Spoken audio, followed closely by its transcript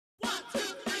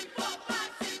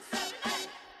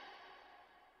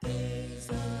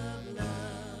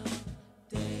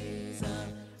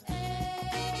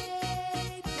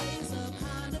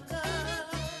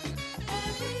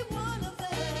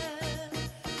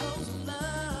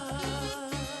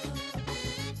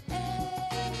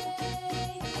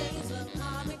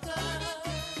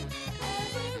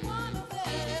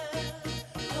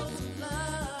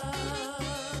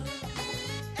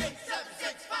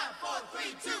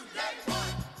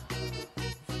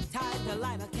to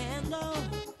light a candle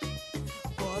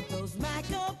for those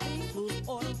Maccabees whose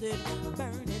oil did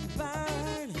burn and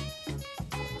burn.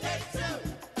 Day two.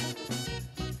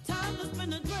 Time to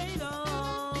spin the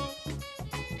dreidel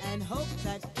and hope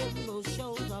that Kimbo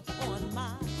shows up on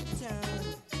my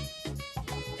turn.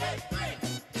 Day three.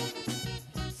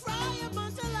 Fry a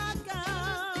bunch of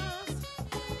latkes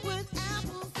with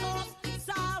applesauce,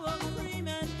 sour cream,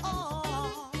 and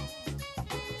all.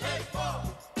 Day four.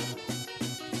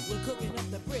 We're cooking up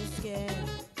the brisket,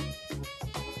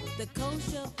 the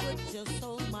kosher butcher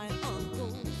sold my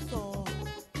uncle saw.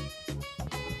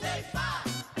 Day five.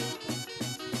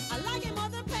 I like it more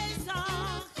than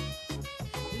Pesach.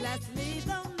 Let's leave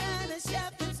the man and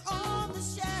chef that's on the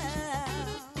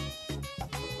shelf.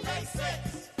 Day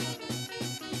six.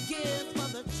 Gifts for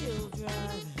the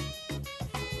children.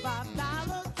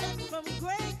 $5 check from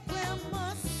great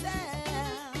grandma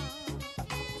Sal.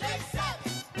 Day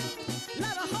seven.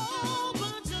 Light a whole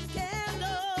bunch of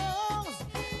candles.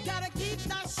 Gotta keep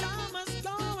that shamas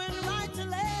going right to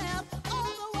left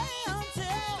all the way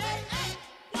until day eight.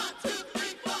 1, 2,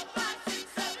 3, 4, 5, 6,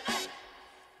 7, 8.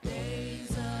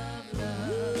 Days of love,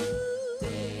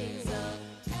 days of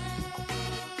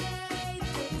hate,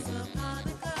 days of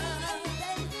Hanukkah,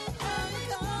 days of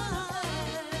Hanukkah, grows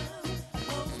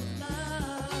with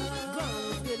love,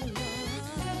 grows with love.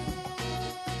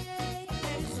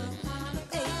 Days of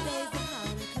Hanukkah, 8 days of Hanukkah,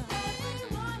 every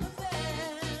one of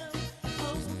them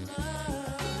grows with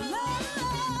love, love.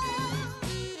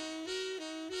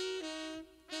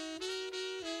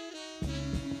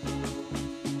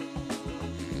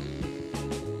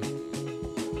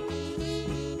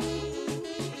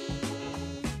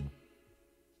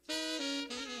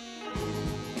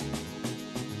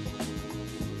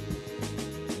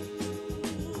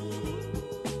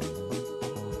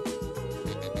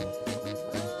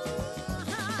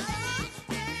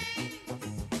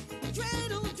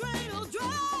 Dreidel, dreidel,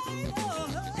 dreidel.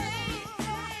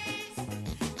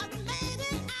 I made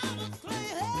it out of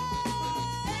clay.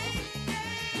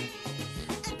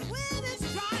 And when it's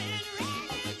dry and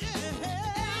ready,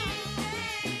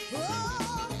 oh,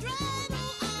 dreidel,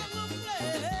 I will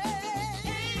play.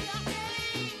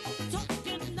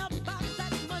 Talking about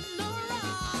that menorah.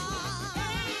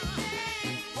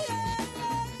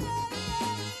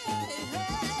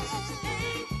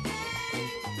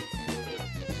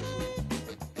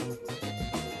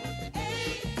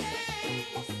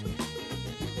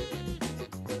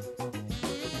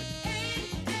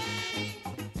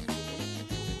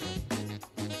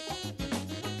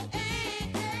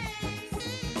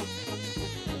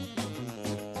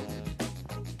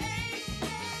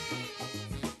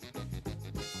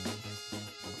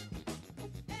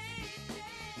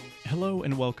 Hello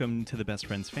and welcome to the Best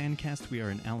Friends Fancast. We are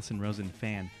an Allison Rosen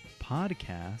fan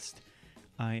podcast.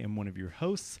 I am one of your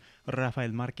hosts,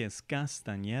 Rafael Marquez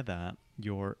Castañeda.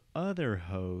 Your other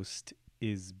host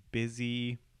is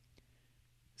busy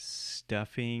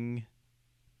stuffing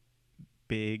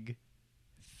big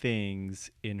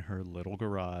things in her little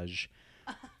garage.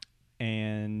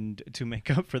 And to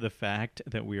make up for the fact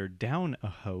that we are down a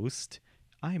host,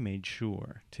 I made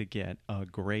sure to get a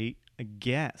great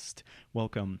guest.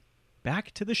 Welcome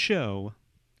back to the show,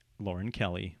 Lauren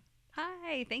Kelly.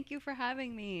 Hi, thank you for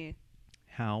having me.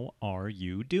 How are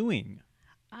you doing?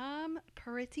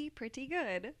 Pretty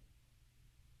good.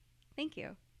 Thank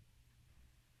you.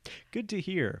 Good to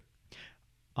hear.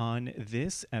 On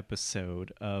this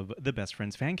episode of the Best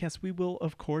Friends Fancast, we will,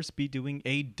 of course, be doing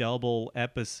a double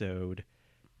episode,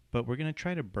 but we're going to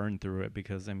try to burn through it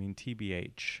because,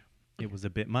 TBH, it was a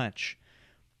bit much.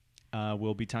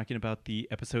 We'll be talking about the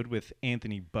episode with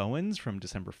Anthony Bowens from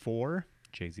December 4,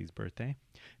 Jay-Z's birthday.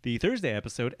 The Thursday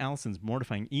episode, Allison's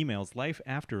mortifying emails, life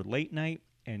after late night,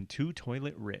 and Two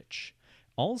Toilet Rich.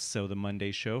 Also, the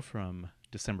Monday show from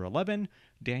December 11,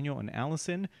 Daniel and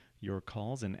Allison, your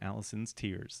calls and Allison's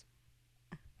tears.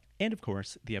 And, of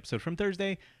course, the episode from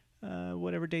Thursday,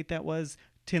 whatever date that was,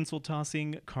 Tinsel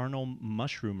Tossing, Carnal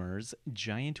Mushroomers,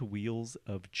 Giant Wheels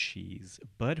of Cheese.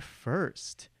 But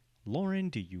first, Lauren,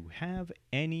 do you have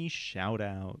any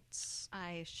shout-outs?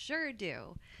 I sure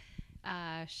do.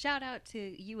 Shout out to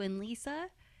you and Lisa.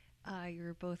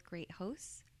 You're both great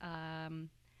hosts.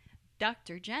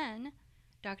 Dr. Jen,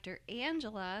 Dr.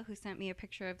 Angela, who sent me a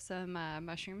picture of some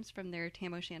mushrooms from their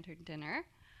Tam O'Shanter dinner.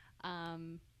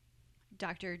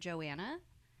 Dr. Joanna,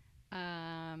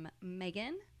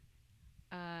 Megan,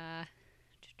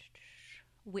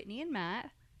 Whitney and Matt,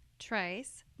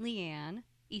 Trice, Leanne,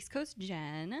 East Coast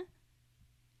Jen,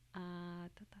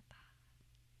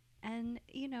 and,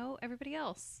 everybody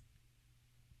else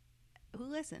who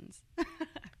listens.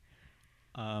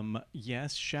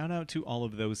 Yes, shout out to all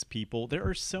of those people. There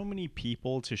are so many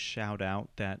people to shout out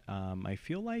that I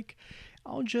feel like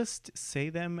I'll just say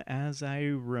them as I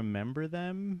remember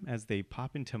them, as they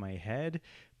pop into my head.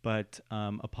 But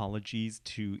apologies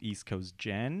to East Coast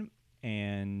Jen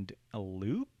and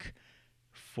Luke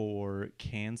for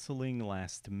canceling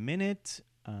last minute.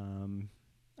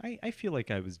 I feel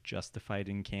like I was justified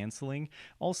in canceling.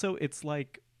 Also, it's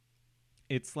like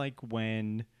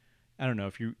when I don't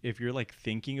know if you're like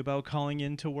thinking about calling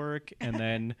into work and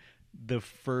then the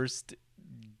first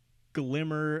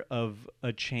glimmer of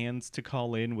a chance to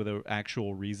call in with an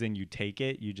actual reason, you take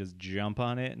it, you just jump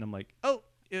on it, and I'm like, oh,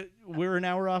 we're an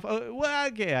hour off. Oh, well,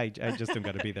 okay, I just don't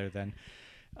got to be there then.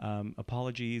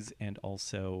 Apologies, and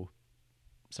also,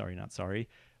 sorry, not sorry.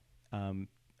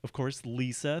 Of course,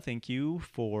 Lisa, thank you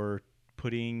for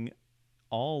putting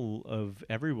all of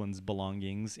everyone's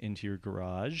belongings into your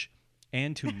garage,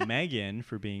 and to Megan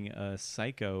for being a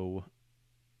psycho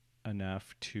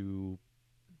enough to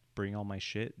bring all my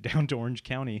shit down to Orange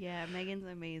County. Yeah, Megan's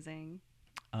amazing.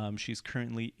 She's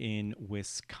currently in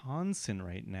Wisconsin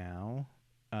right now,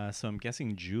 so I'm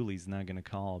guessing Julie's not gonna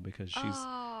call because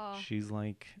she's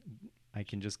like, I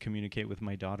can just communicate with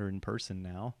my daughter in person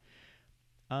now.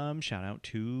 Shout out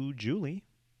to Julie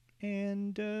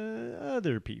and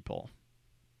other people.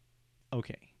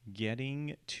 Okay,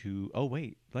 getting to... Oh,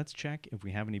 wait. Let's check if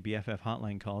we have any BFF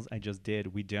hotline calls. I just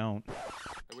did. We don't.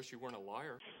 I wish you weren't a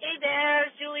liar. Hey there,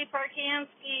 Julie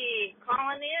Parkansky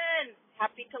calling in.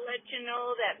 Happy to let you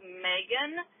know that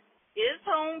Megan is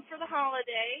home for the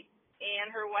holiday, and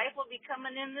her wife will be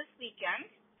coming in this weekend.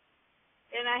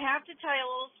 And I have to tell you a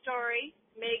little story.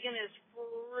 Megan is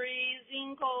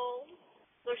freezing cold,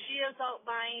 so she is out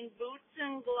buying boots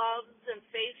and gloves and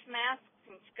face masks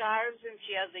and scarves, and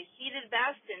she has a heated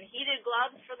vest and heated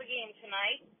gloves for the game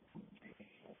tonight.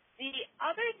 The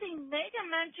other thing, Megan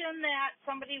mentioned that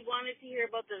somebody wanted to hear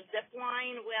about the zip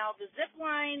line. Well, the zip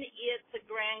line at the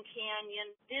Grand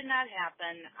Canyon did not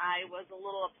happen. I was a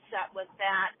little upset with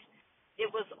that.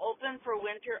 It was open for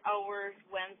winter hours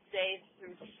Wednesday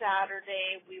through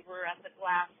Saturday. We were at the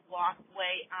glass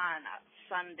walkway on a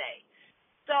Sunday.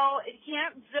 So it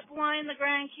can't zip line the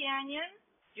Grand Canyon.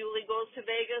 Julie goes to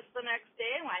Vegas the next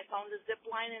day, and I found a zip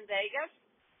line in Vegas.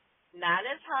 Not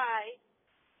as high,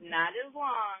 not as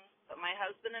long, but my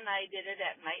husband and I did it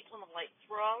at night when the lights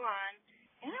were all on,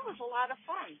 and it was a lot of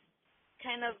fun.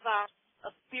 Kind of a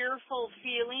fearful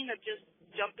feeling of just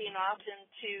jumping off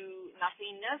into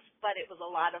nothingness, but it was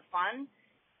a lot of fun.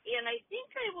 And I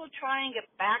think I will try and get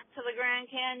back to the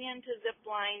Grand Canyon to zip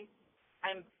line.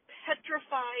 I'm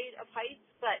petrified of heights,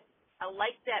 but I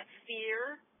like that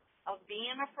fear of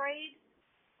being afraid.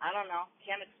 I don't know.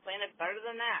 Can't explain it better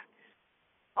than that.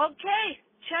 Okay,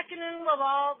 checking in with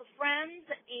all the friends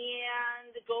and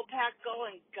Go Pack Go,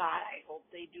 and God, I hope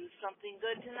they do something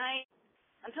good tonight.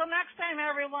 Until next time,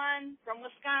 everyone, from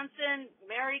Wisconsin,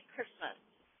 Merry Christmas.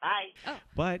 Bye. Oh.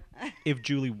 But if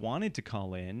Julie wanted to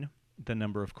call in, the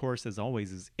number, of course, as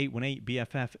always, is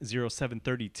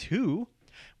 818-BFF-0732.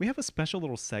 We have a special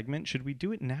little segment. Should we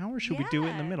do it now or should we do it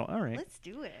in the middle? All right. Let's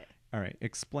do it. All right.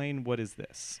 Explain, what is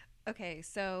this? Okay,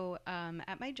 so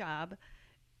at my job,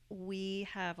 we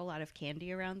have a lot of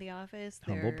candy around the office.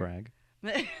 Humble brag.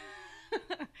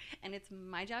 And it's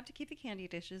my job to keep the candy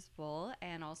dishes full,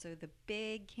 and also the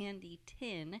big candy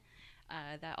tin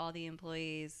that all the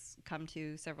employees come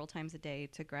to several times a day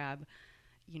to grab,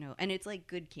 and it's like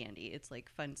good candy. It's like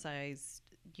fun-sized,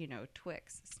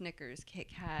 Twix, Snickers, Kit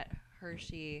Kat,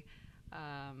 Hershey,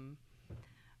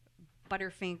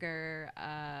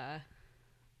 Butterfinger,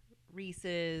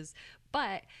 Reese's.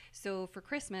 But so for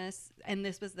Christmas, and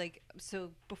this was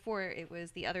so before it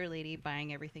was the other lady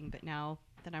buying everything, but now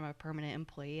that I'm a permanent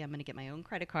employee, I'm going to get my own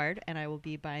credit card and I will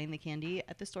be buying the candy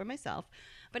at the store myself.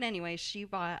 But anyway, she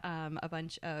bought a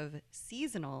bunch of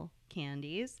seasonal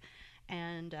candies,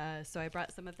 and so I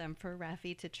brought some of them for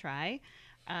Rafi to try.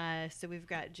 So we've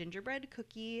got gingerbread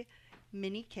cookie,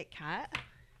 mini Kit Kat,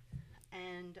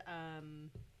 and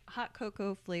hot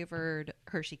cocoa flavored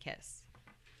Hershey Kiss.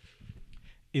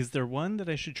 Is there one that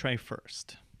I should try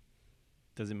first?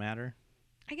 Does it matter?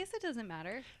 I guess it doesn't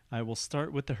matter. I will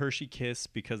start with the Hershey Kiss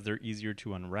because they're easier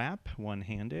to unwrap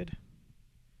one-handed,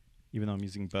 even though I'm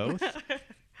using both.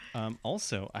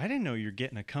 Also, I didn't know you're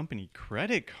getting a company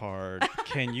credit card.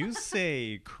 Can you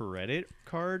say credit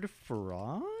card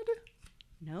fraud?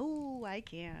 No, I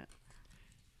can't.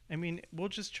 I mean, we'll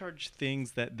just charge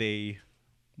things that they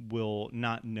will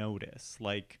not notice.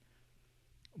 Like,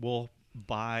 we'll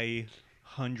buy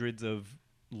hundreds of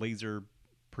laser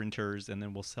printers and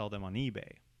then we'll sell them on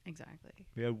eBay. Exactly.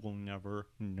 They will never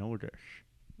notice.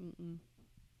 Mm-mm.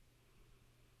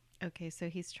 Okay, so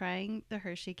he's trying the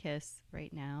Hershey Kiss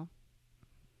right now.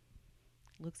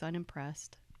 Looks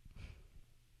unimpressed.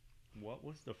 What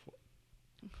was the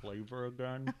flavor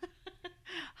again?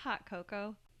 Hot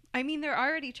cocoa. I mean, they're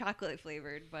already chocolate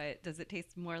flavored, but does it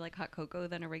taste more like hot cocoa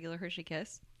than a regular Hershey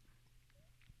Kiss?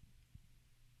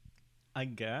 I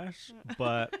guess,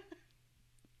 but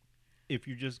if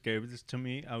you just gave this to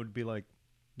me, I would be like,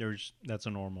 that's a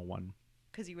normal one.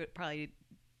 Because you would probably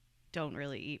don't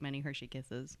really eat many Hershey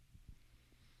Kisses.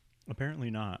 Apparently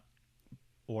not.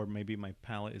 Or maybe my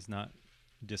palate is not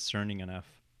discerning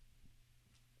enough.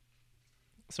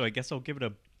 So I guess I'll give it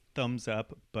a thumbs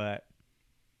up, but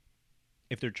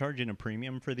if they're charging a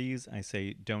premium for these, I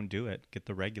say don't do it. Get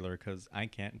the regular because I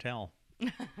can't tell.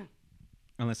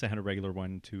 Unless I had a regular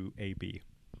one to A/B.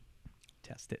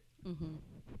 Test it. Mm-hmm.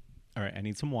 All right, I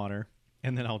need some water,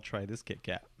 and then I'll try this Kit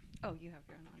Kat. Oh, you have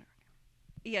your own water.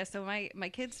 Yeah, so my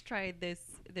kids tried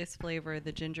this flavor,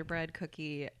 the gingerbread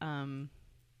cookie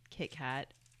Kit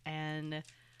Kat, and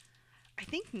I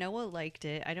think Noah liked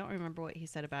it. I don't remember what he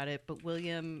said about it, but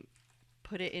William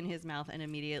put it in his mouth and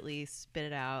immediately spit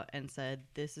it out and said,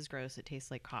 "This is gross. It tastes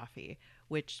like coffee,"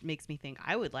 which makes me think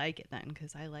I would like it then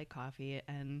because I like coffee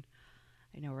and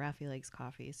I know Rafi likes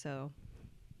coffee. So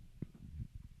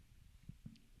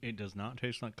It does not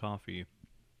taste like coffee.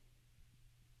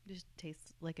 it just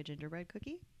tastes like a gingerbread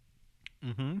cookie.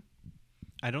 Mm-hmm.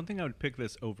 I don't think I would pick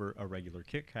this over a regular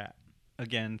Kit Kat.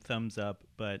 Again, thumbs up,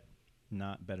 but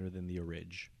not better than the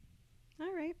Orig.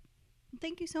 All right.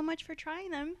 Thank you so much for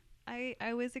trying them.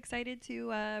 I was excited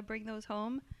to bring those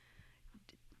home.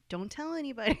 Don't tell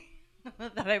anybody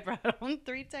that I brought home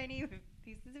 3 tiny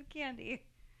pieces of candy.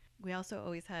 We also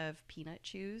always have peanut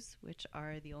chews, which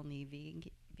are the only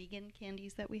vegan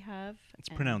candies that we have. It's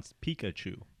pronounced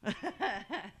Pikachu.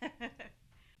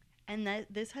 And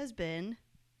this has been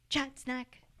Chat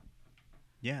Snack.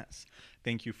 Yes.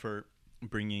 Thank you for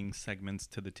bringing segments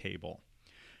to the table.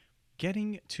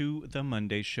 Getting to the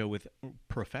Monday show with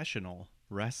professional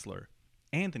wrestler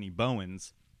Anthony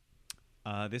Bowens.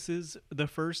 This is the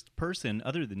first person,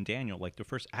 other than Daniel, like the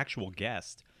first actual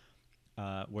guest,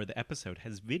 where the episode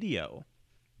has video.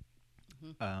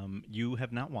 Mm-hmm. You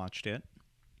have not watched it.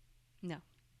 No.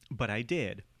 But I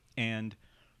did. And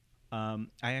I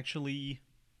actually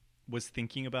was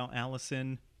thinking about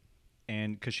Allison,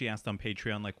 and because she asked on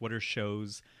Patreon, like, what are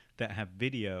shows that have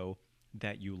video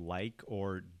that you like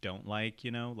or don't like,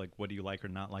 you know? Like, what do you like or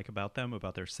not like about them,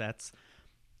 about their sets?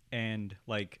 And,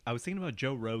 like, I was thinking about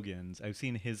Joe Rogan's. I've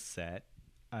seen his set.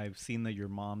 I've seen the Your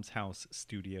Mom's House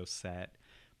studio set.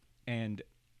 And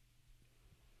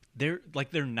they're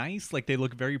nice. Like, they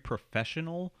look very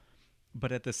professional.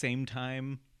 But at the same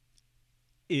time,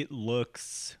 it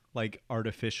looks, like,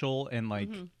 artificial. And, like,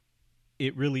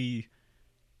 it really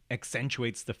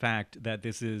accentuates the fact that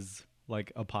this is,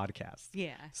 like, a podcast.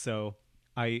 Yeah. So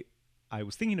I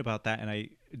was thinking about that, and I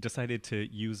decided to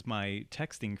use my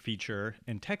texting feature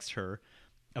and text her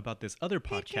about this other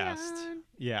podcast. Patreon.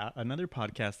 Yeah, another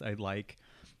podcast I like,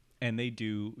 and they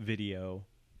do video,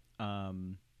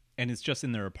 and it's just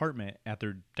in their apartment at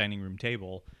their dining room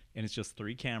table, and it's just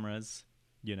 3 cameras,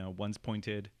 you know, one's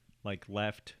pointed like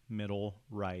left, middle,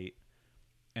 right,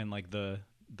 and like the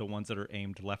ones that are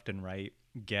aimed left and right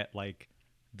get like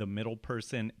the middle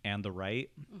person and the right,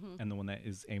 and the one that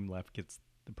is aimed left gets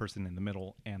the person in the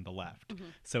middle and the left.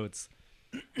 So it's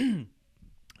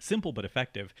simple but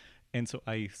effective. And so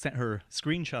I sent her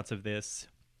screenshots of this,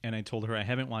 and I told her I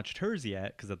haven't watched hers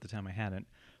yet because at the time I hadn't.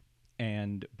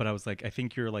 But I was like, I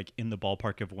think you're like in the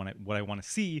ballpark of what I want to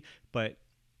see, but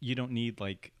you don't need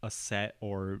like a set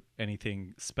or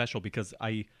anything special because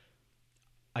I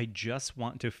just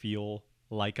want to feel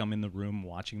like I'm in the room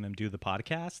watching them do the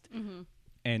podcast.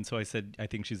 And so I said, I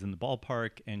think she's in the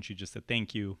ballpark, and she just said,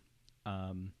 thank you.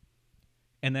 And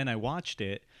then I watched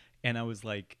it, and I was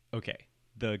like, okay,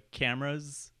 the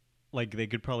cameras, like they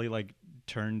could probably like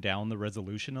turn down the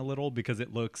resolution a little because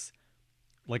it looks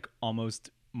like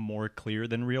almost more clear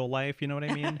than real life. You know what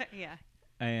I mean? Yeah.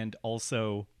 And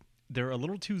also they're a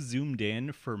little too zoomed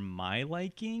in for my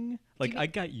liking. Like I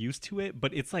got used to it,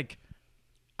 but it's like,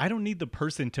 I don't need the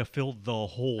person to fill the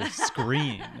whole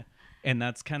screen. And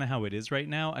that's kind of how it is right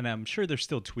now. And I'm sure they're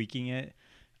still tweaking it.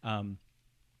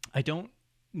 I don't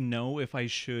know if I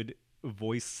should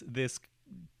voice this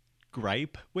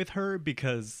gripe with her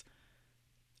because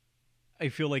I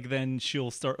feel like then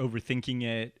she'll start overthinking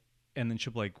it, and then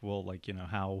she'll be like, well, like, you know,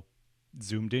 how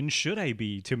zoomed in should I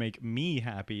be to make me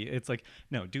happy? It's like,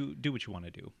 no, do what you want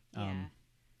to do. Yeah.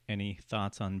 Any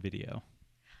thoughts on video?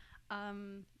 I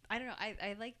don't know.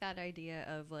 I like that idea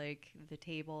of like the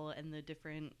table and the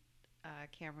different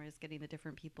cameras, getting the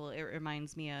different people. It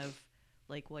reminds me of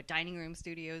like what Dining Room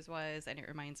Studios was, and it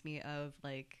reminds me of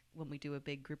like when we do a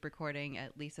big group recording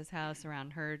at Lisa's house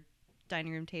around her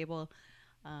dining room table.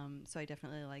 So I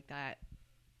definitely like that,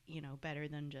 better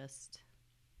than just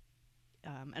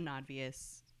an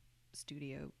obvious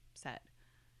studio set.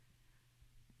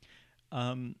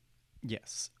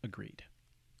 Yes, agreed.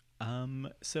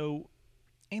 So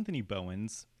Anthony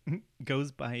Bowens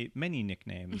goes by many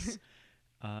nicknames,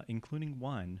 including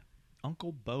one,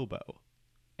 Uncle Bobo.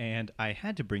 And I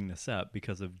had to bring this up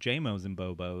because of JMO's and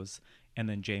Bobos, and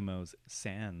then JMO's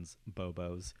sans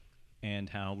Bobos, and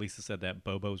how Lisa said that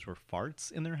Bobos were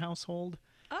farts in their household.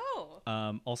 Oh.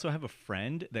 Also, I have a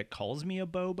friend that calls me a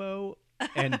Bobo,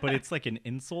 but it's like an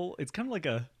insult. It's kind of like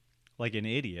an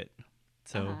idiot.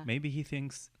 So maybe he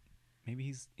thinks,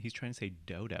 maybe he's trying to say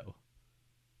dodo.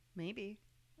 Maybe.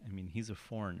 I mean, he's a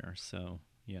foreigner, so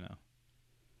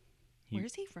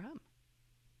Where's he from?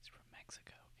 He's from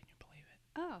Mexico. Can you believe it?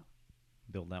 Oh.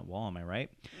 Build that wall, am I right?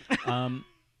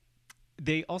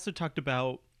 They also talked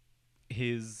about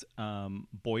his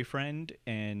boyfriend,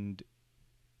 and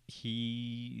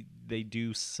they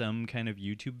do some kind of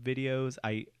YouTube videos.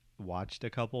 I watched a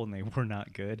couple, and they were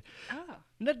not good. Oh.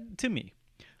 Not to me.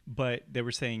 But they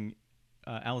were saying,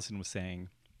 Allison was saying,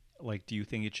 like, do you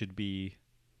think it should be,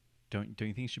 don't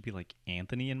you think it should be like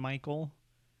Anthony and Michael?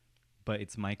 But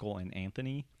it's Michael and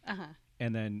Anthony. Uh-huh.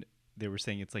 And then they were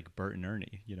saying it's like Bert and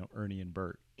Ernie, Ernie and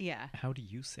Bert. Yeah. How do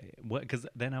you say it? What? Because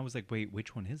then I was like, wait,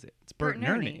 which one is it? It's Bert and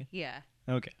Ernie. Yeah.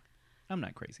 Okay. I'm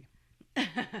not crazy.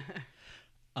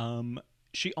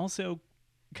 She also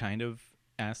kind of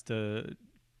asked a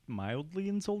mildly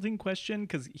insulting question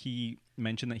because he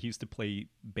mentioned that he used to play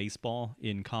baseball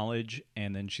in college,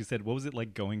 and then she said, what was it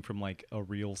like going from like a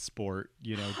real sport,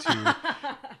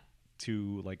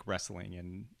 to like wrestling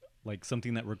and like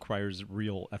something that requires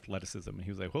real athleticism? And he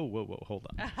was like, whoa, hold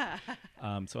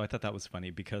on. So I thought that was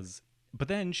funny but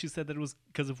then she said that it was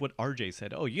because of what RJ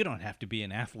said. Oh, you don't have to be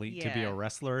an athlete to be a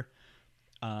wrestler,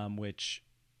 which,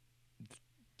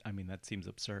 I mean, that seems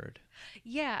absurd.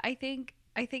 Yeah, I think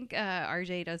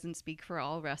RJ doesn't speak for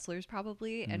all wrestlers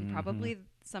probably, and probably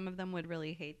some of them would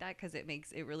really hate that because it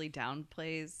really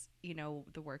downplays,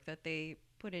 the work that they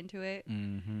put into it.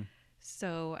 Mm-hmm.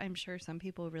 So I'm sure some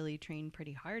people really train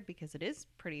pretty hard because it is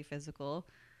pretty physical,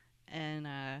 and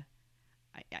I'd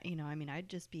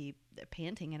just be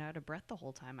panting and out of breath the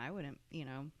whole time. I wouldn't,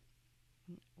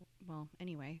 Well,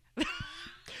 anyway.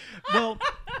 Well,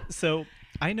 so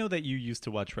I know that you used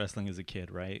to watch wrestling as a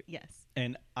kid, right? Yes.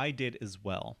 And I did as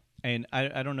well. And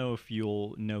I don't know if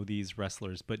you'll know these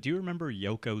wrestlers, but do you remember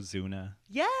Yokozuna?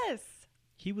 Yes.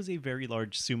 He was a very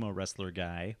large sumo wrestler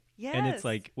guy. Yes. And it's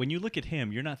like, when you look at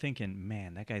him, you're not thinking,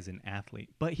 man, that guy's an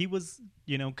athlete. But he was,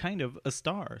 kind of a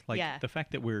star. Like, the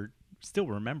fact that we're still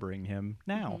remembering him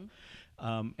now.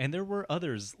 Mm-hmm. And there were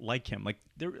others like him. Like,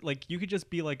 you could just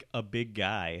be like a big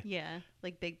guy. Yeah,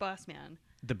 like Big Boss Man.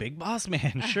 The Big Boss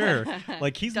Man, sure.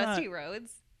 Like, he's Dusty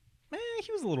Rhodes.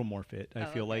 He was a little more fit, I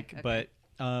feel like. Okay. But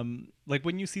like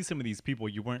when you see some of these people,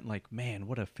 you weren't like, man,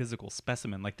 what a physical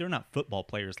specimen. Like, they're not football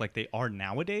players like they are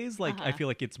nowadays. Like, I feel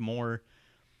like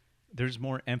there's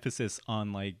more emphasis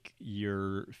on like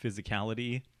your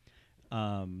physicality.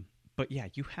 But yeah,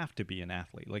 you have to be an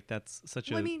athlete. Like, that's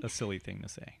such a silly thing to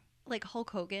say. Like Hulk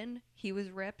Hogan, he was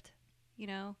ripped,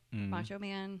 Macho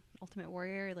Man, Ultimate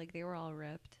Warrior, like they were all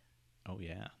ripped. Oh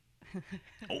yeah.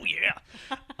 Oh yeah.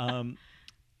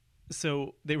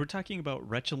 So they were talking about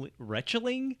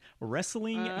wrestling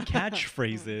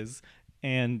catchphrases,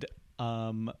 and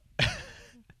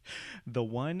the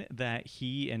one that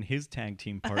he and his tag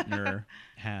team partner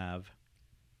have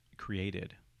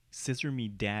created, Scissor Me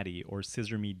Daddy or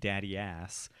Scissor Me Daddy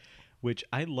Ass, which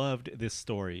I loved this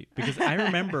story because I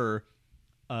remember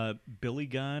Billy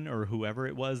Gunn or whoever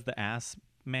it was, the ass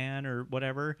man or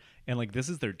whatever, and like this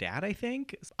is their dad, I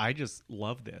think. I just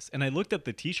love this, and I looked up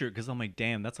the t-shirt because I'm like,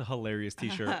 damn, that's a hilarious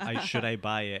t-shirt. Should I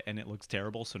buy it? And it looks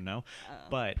terrible, so no.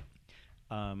 But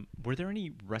were there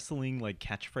any wrestling like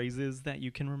catchphrases that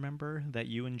you can remember that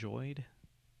you enjoyed?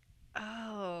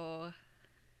 Oh,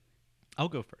 I'll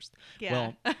go first.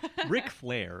 Yeah. Well, Ric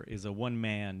Flair is a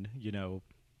one-man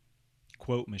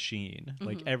quote machine.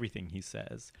 Like, everything he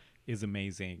says is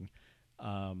amazing.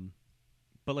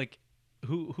 But like,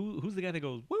 who's the guy that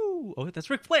goes, woo? Oh, that's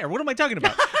Ric Flair. What am I talking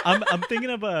about? I'm thinking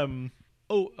of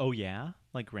oh yeah,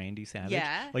 like Randy Savage.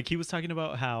 Yeah. Like, he was talking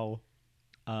about how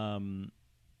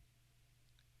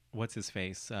what's his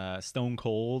face? Stone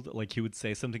Cold, like he would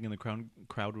say something and the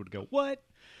crowd would go, what?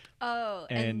 Oh,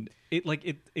 and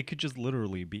it could just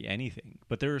literally be anything.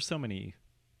 But there are so many,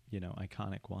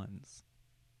 iconic ones.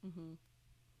 Mm-hmm.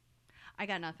 I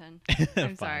got nothing.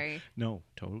 I'm Fine. sorry. No,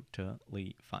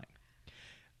 totally fine.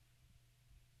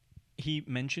 He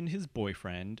mentioned his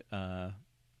boyfriend,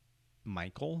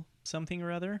 Michael something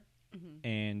or other,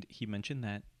 and he mentioned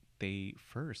that they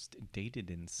first dated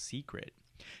in secret.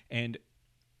 And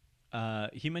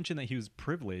he mentioned that he was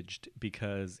privileged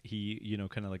because he,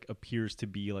 kind of like appears to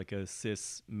be like a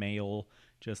cis male,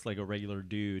 just like a regular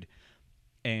dude.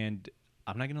 And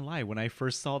I'm not going to lie, when I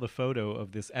first saw the photo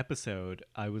of this episode,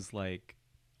 I was like,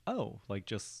 oh, like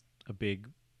just a big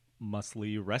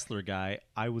muscly wrestler guy.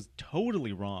 I was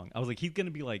totally wrong. I was like, he's going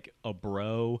to be like a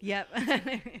bro. Yep.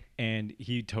 And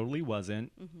he totally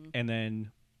wasn't. And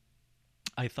then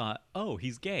I thought, oh,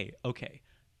 he's gay. Okay.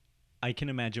 I can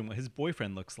imagine what his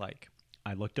boyfriend looks like.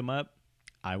 I looked him up.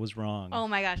 I was wrong. Oh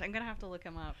my gosh, I'm going to have to look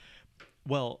him up.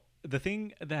 Well, the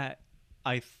thing that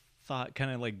I thought kind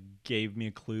of like gave me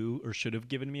a clue, or should have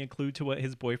given me a clue to what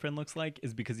his boyfriend looks like,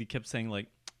 is because he kept saying like,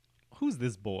 who's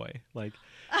this boy? Like,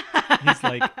 he's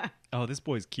like, oh, this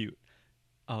boy's cute.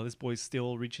 Oh, this boy's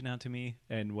still reaching out to me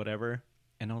and whatever.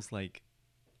 And I was like,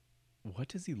 what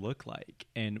does he look like?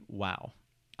 And wow,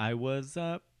 I was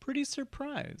pretty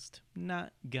surprised.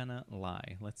 Not gonna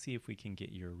lie. Let's see if we can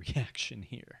get your reaction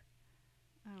here.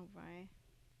 Oh boy.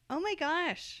 Oh my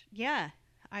gosh. Yeah.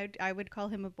 I would call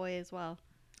him a boy as well.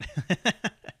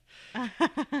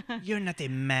 You're not a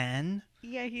man.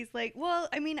 Yeah, he's like, well,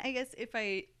 I mean, I guess if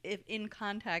in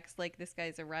context, like this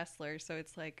guy's a wrestler, so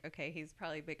it's like, okay, he's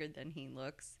probably bigger than he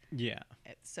looks. Yeah.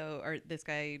 So, or this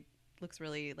guy looks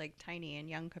really like tiny and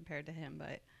young compared to him,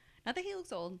 but not that he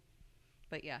looks old.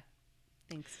 But yeah,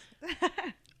 thanks.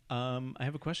 I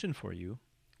have a question for you.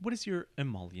 What is your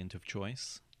emollient of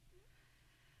choice?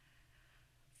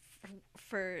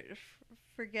 For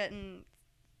getting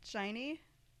shiny?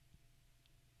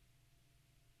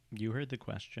 You heard the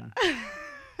question.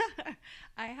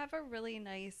 I have a really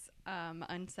nice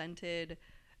unscented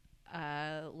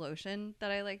lotion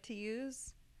that I like to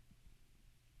use.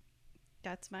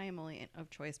 That's my emollient of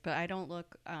choice, but I don't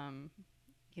look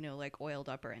like oiled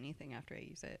up or anything after I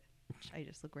use it. I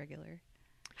just look regular.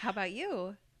 How about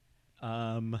you?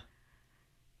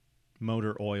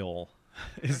 Motor oil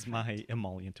is my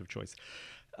emollient of choice.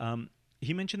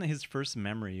 He mentioned that his first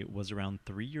memory was around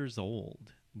 3 years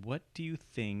old. What do you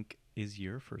think is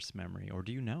your first memory, or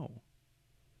do you know?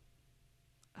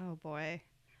 Oh boy.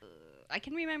 I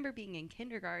can remember being in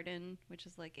kindergarten, which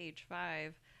is like age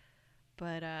 5,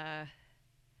 but I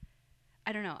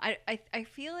don't know. I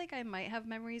feel like I might have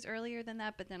memories earlier than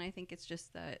that, but then I think it's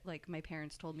just that like my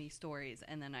parents told me stories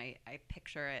and then I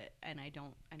picture it and I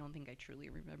don't think I truly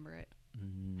remember it.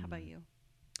 How about you?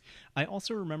 I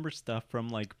also remember stuff from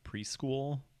like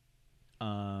preschool.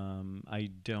 I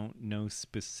don't know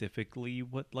specifically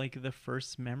what like the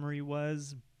first memory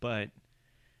was, but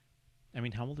I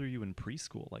mean, how old are you in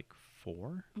preschool? Like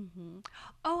 4? Mm-hmm.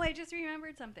 Oh, I just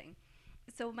remembered something.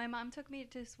 So my mom took me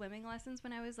to swimming lessons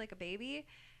when I was like a baby,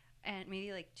 and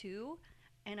maybe like 2.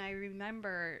 And I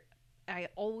remember I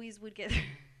always would get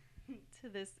to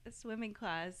this swimming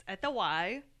class at the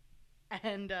Y,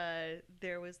 and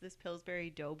there was this Pillsbury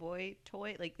Doughboy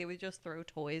toy. Like they would just throw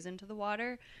toys into the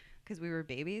water because we were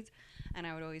babies, and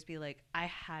I would always be like, I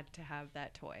had to have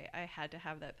that toy. I had to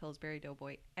have that Pillsbury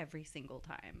Doughboy every single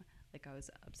time. Like I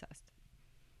was obsessed.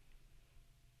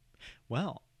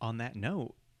 Well, on that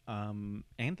note,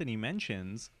 Anthony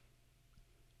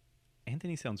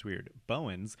sounds weird.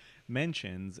 Bowens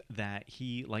mentions that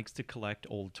he likes to collect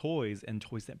old toys and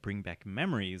toys that bring back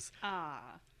memories.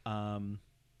 And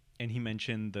he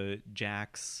mentioned the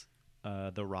Jax,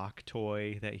 the Rock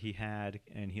toy that he had,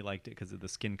 and he liked it because the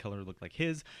skin color looked like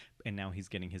his, and now he's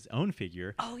getting his own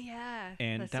figure. Oh, yeah.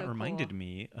 And That's that so reminded cool.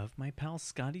 me of my pal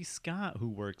Scotty Scott, who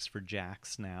works for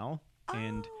Jax now. Oh,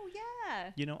 And,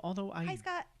 yeah. Although Hi,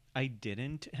 Scott. I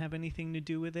didn't have anything to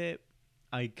do with it,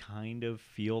 I kind of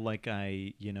feel like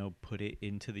I, put it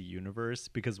into the universe,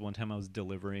 because one time I was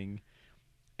delivering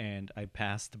and I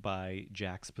passed by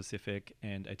Jack's Pacific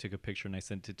and I took a picture and I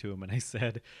sent it to him and I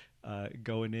said,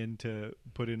 going in to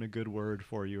put in a good word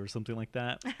for you or something like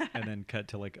that. And then cut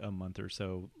to like a month or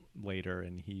so later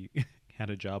and he had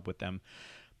a job with them.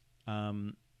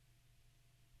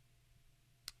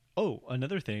 Oh,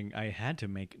 another thing I had to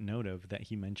make note of that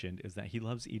he mentioned is that he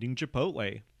loves eating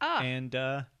Chipotle. And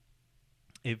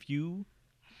if you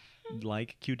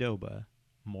like Qdoba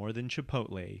more than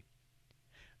Chipotle,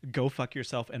 go fuck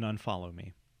yourself and unfollow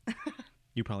me.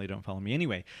 You probably don't follow me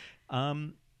anyway.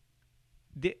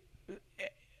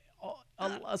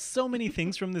 So many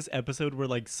things from this episode were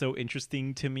like so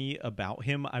interesting to me about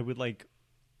him. I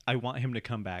want him to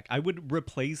come back. I would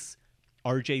replace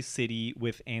RJ City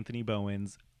with Anthony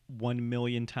Bowens 1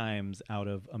 million times out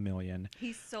of a million.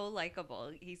 He's so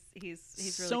likable. He's really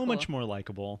so cool. much more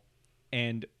likable.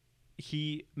 And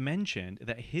he mentioned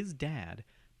that his dad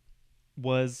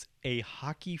was a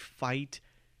hockey fight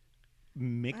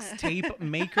mixtape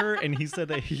maker, and he said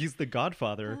that he's the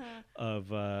godfather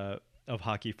of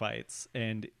hockey fights.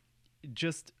 And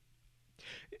just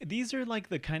these are like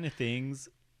the kind of things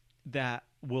that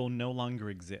will no longer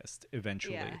exist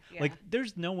eventually. Yeah. Like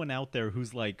there's no one out there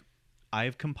who's like,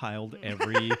 I've compiled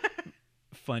every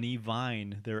funny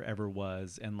Vine there ever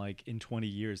was, and like in 20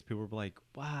 years people were like,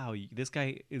 wow, this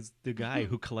guy is the guy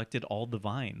who collected all the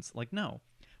Vines. Like, no,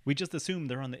 we just assume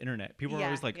they're on the internet. People are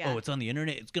always like, oh, it's on the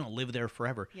internet, it's gonna live there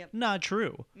forever. Not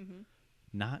true.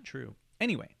 Not true.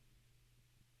 Anyway,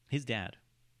 his dad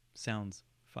sounds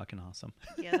fucking awesome.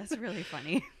 Yeah, that's really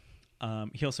funny.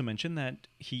 He also mentioned that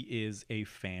he is a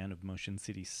fan of Motion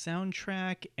City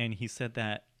soundtrack, and he said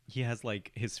that he has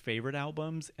like his favorite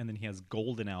albums, and then he has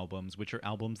golden albums, which are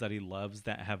albums that he loves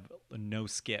that have no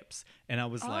skips. And I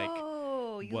was like,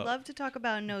 oh, you love to talk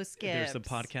about no skips. There's a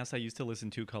podcast I used to listen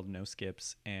to called No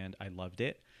Skips, and I loved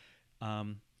it.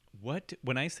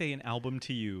 When I say an album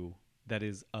to you that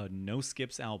is a no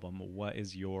skips album, what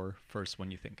is your first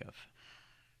one you think of?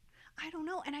 I don't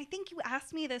know. And I think you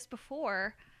asked me this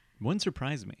before. One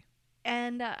surprised me.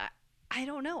 And I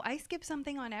don't know. I skip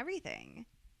something on everything.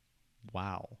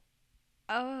 Wow.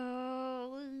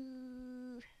 Oh.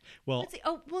 Well. Let's see.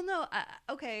 Oh, well, no.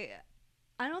 Okay.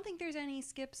 I don't think there's any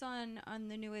skips on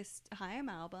the newest Haim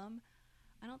album.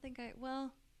 I don't think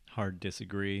Hard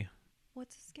disagree.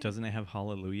 What's a skip? Doesn't it have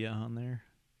Hallelujah on there?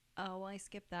 Oh, well, I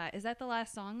skipped that. Is that the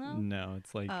last song, though? No,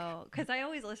 it's like... Oh, because I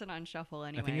always listen on shuffle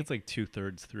anyway. I think it's like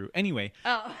 2/3 through. Anyway,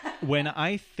 oh. When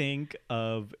I think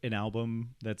of an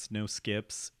album that's no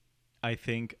skips, I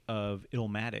think of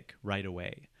Illmatic right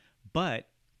away. But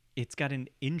it's got an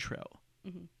intro.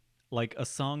 Mm-hmm. Like a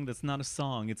song that's not a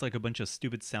song. It's like a bunch of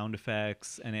stupid sound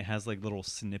effects, and it has like little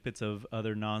snippets of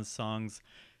other non-songs.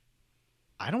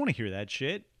 I don't want to hear that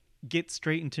shit. Get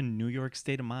straight into New York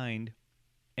State of Mind.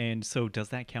 And so does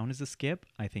that count as a skip?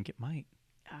 I think it might.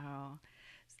 Oh.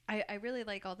 I really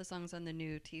like all the songs on the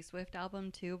new T-Swift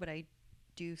album too, but I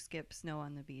do skip Snow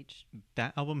on the Beach.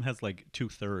 That album has like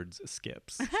 2/3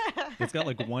 skips. It's got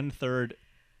like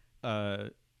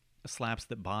 1/3 slaps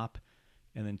that bop,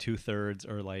 and then 2/3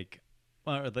 are like,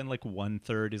 or then like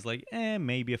 1/3 is like,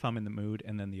 maybe if I'm in the mood,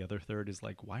 and then the other third is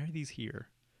like, why are these here?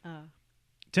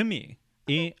 To me,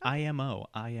 IMO.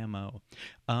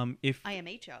 If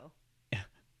IMHO.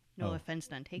 No offense,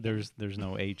 none taken. There's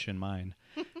no H in mine.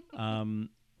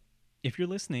 If you're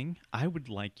listening, I would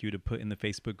like you to put in the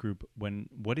Facebook group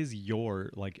what is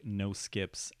your like no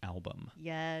skips album?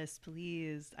 Yes,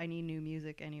 please. I need new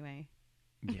music anyway.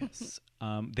 Yes.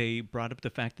 They brought up the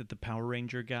fact that the Power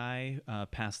Ranger guy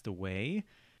passed away.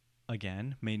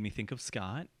 Again, made me think of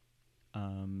Scott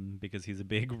because he's a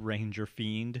big Ranger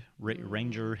fiend,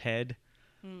 Ranger head.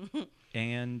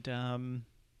 And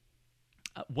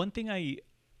one thing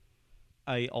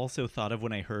I also thought of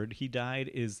when I heard he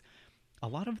died is a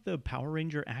lot of the Power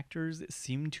Ranger actors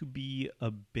seem to be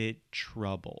a bit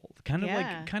troubled, kind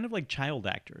of like child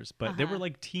actors, but they were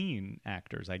like teen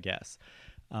actors, I guess.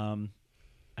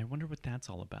 I wonder what that's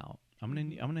all about. I'm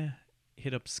gonna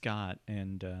hit up Scott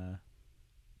and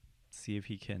see if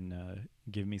he can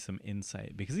give me some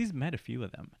insight, because he's met a few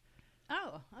of them.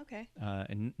 Oh, okay.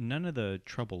 And none of the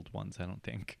troubled ones, I don't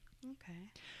think. Okay.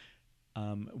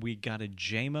 We got a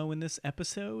JMO in this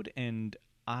episode, and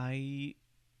I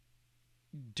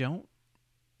don't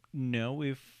know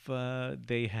if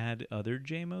they had other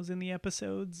JMOs in the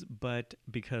episodes, but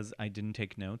because I didn't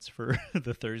take notes for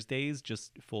the Thursdays,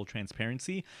 just full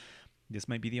transparency, this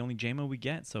might be the only JMO we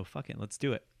get, so fuck it, let's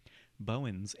do it.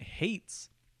 Bowens hates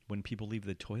when people leave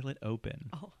the toilet open.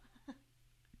 Oh,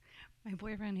 my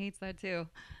boyfriend hates that too.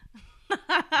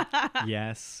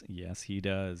 Yes, he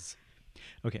does.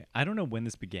 Okay, I don't know when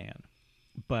this began,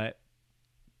 but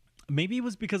maybe it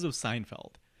was because of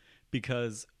Seinfeld.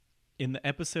 Because in the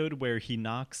episode where he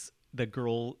knocks the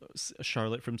girl,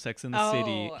 Charlotte from Sex and the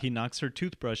City, he knocks her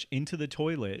toothbrush into the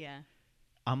toilet. Yeah.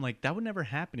 I'm like, that would never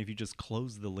happen if you just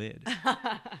close the lid.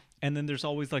 And then there's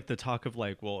always like the talk of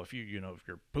like, well, if if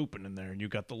you're pooping in there and you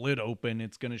got the lid open,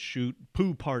 it's going to shoot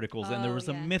poo particles. And there was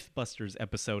a Mythbusters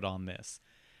episode on this.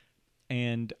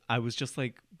 And I was just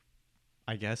like,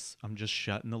 I guess I'm just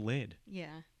shutting the lid.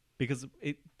 Yeah. Because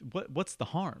what's the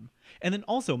harm? And then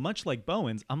also, much like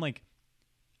Bowens, I'm like,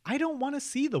 I don't want to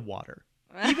see the water.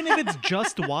 Even if it's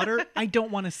just water, I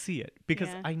don't want to see it. Because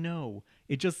I know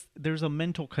there's a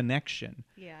mental connection.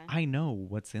 Yeah. I know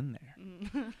what's in there.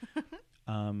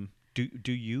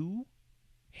 Do you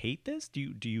hate this? Do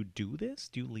you do this?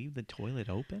 Do you leave the toilet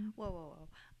open? Whoa.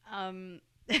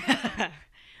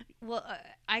 Well,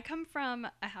 I come from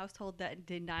a household that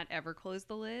did not ever close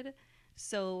the lid,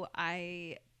 so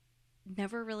I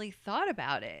never really thought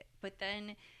about it. But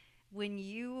then when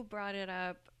you brought it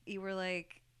up, you were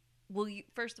like, well,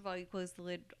 first of all, you closed the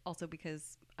lid also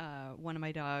because one of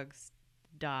my dogs,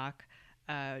 Doc,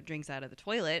 drinks out of the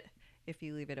toilet if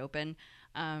you leave it open.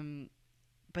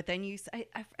 But then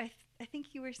I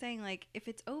think you were saying, like, if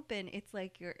it's open, it's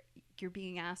like you're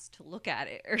being asked to look at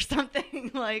it or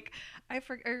something. Like,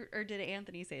 or did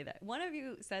Anthony say that? One of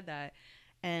you said that,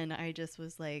 and I just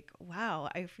was like, wow,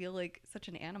 I feel like such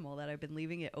an animal that I've been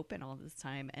leaving it open all this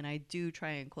time, and I do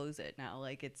try and close it now.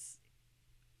 Like, it's,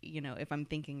 if I'm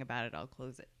thinking about it, I'll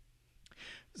close it.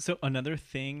 So another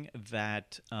thing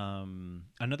that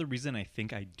another reason I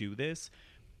think I do this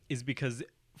is because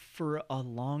for a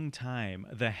long time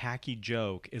the hacky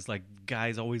joke is like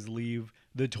guys always leave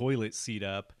the toilet seat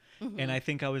up. Mm-hmm. And I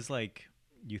think I was like,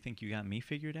 you think you got me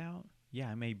figured out? Yeah,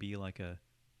 I may be like a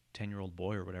 10-year-old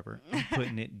boy or whatever. I'm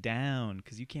putting it down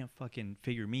because you can't fucking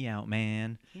figure me out,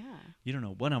 man. Yeah. You don't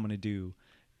know what I'm gonna do.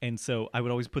 And so I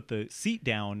would always put the seat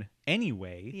down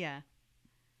anyway. Yeah.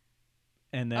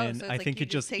 And then so I like think you it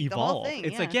just take the whole evolved. thing,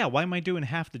 It's like, yeah, why am I doing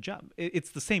half the job?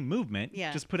 It's the same movement.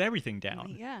 Yeah. Just put everything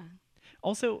down. Yeah.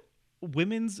 Also,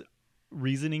 women's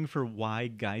reasoning for why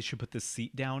guys should put the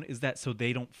seat down is that so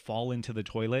they don't fall into the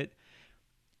toilet.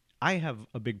 I have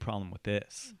a big problem with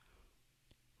this.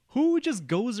 Who just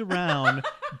goes around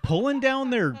pulling down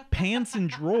their pants and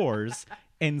drawers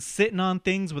and sitting on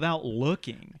things without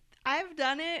looking? I've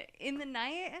done it in the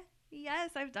night.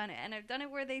 Yes, I've done it. And I've done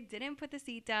it where they didn't put the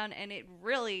seat down, and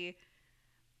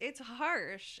it's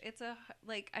harsh.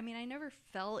 I never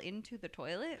fell into the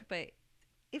toilet, but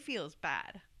it feels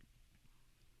bad.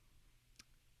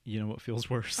 You know what feels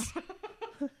worse?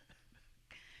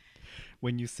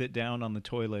 When you sit down on the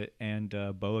toilet and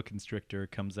a boa constrictor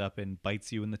comes up and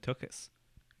bites you in the tuchus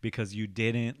because you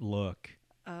didn't look.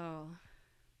 Oh.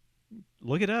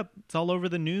 Look it up. It's all over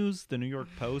the news. The New York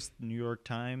Post, New York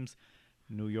Times,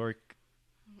 New York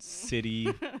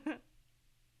City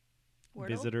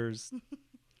Visitors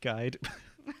Guide.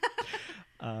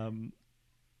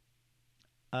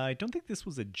 I don't think this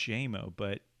was a JMO,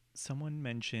 but someone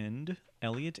mentioned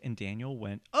Elliot and Daniel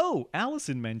went. Oh,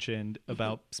 Allison mentioned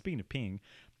about, speaking of peeing,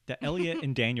 that Elliot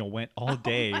and Daniel went all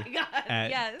day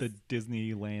at the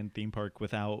Disneyland theme park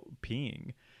without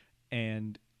peeing.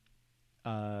 And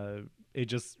it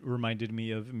just reminded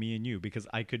me of me and you, because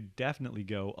I could definitely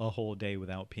go a whole day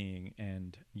without peeing,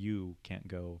 and you can't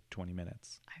go 20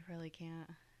 minutes. I really can't.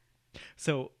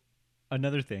 So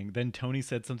another thing, then Tony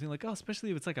said something like, oh,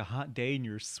 especially if it's like a hot day and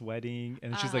you're sweating,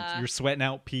 and she's like, you're sweating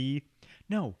out pee.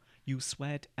 No, you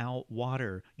sweat out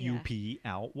water. You pee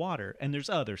out water. And there's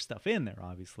other stuff in there,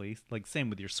 obviously. Like, same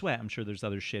with your sweat. I'm sure there's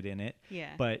other shit in it.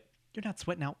 Yeah. But you're not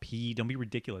sweating out pee. Don't be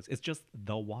ridiculous. It's just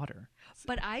the water.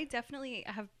 But I definitely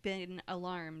have been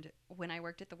alarmed when I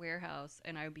worked at the warehouse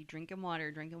and I would be drinking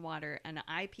water, and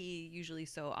I pee usually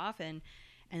so often.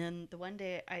 And then the one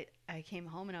day I came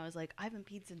home and I was like, I haven't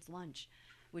peed since lunch,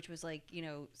 which was like,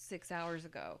 6 hours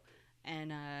ago.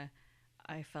 And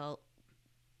I felt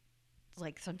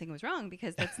like something was wrong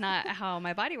because that's not how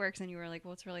my body works. And you were like,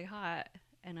 well, it's really hot.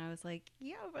 And I was like,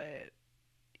 yeah, but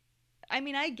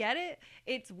I get it.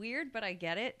 It's weird, but I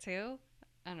get it too.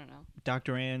 I don't know.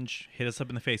 Dr. Ange, hit us up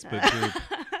in the Facebook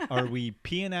group. Are we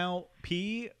peeing out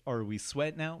pee? Are we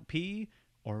sweating out pee?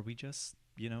 Or are we just,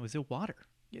 is it water?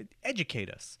 Educate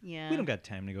us. Yeah. We don't got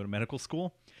time to go to medical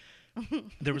school.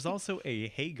 There was also a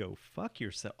hey, go fuck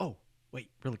yourself. Oh, wait,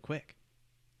 really quick.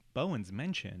 Bowen's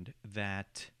mentioned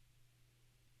that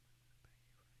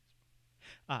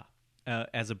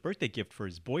as a birthday gift for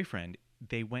his boyfriend,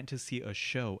 they went to see a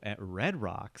show at Red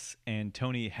Rocks, and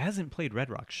Tony hasn't played Red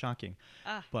Rocks, shocking,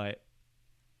 but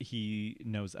he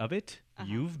knows of it.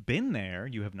 You've been there.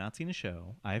 You have not seen a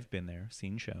show. I've been there,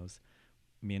 seen shows.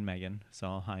 Me and Megan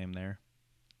saw Haim there.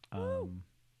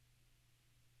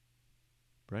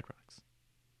 Red Rocks.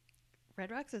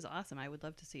 Red Rocks is awesome. I would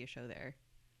love to see a show there.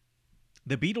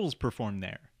 The Beatles performed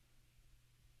there.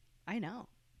 I know.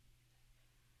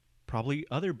 Probably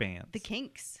other bands. The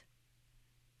Kinks.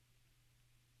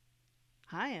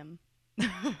 Haim.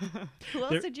 Who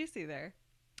else did you see there?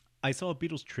 I saw a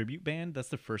Beatles tribute band. That's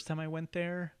the first time I went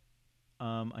there.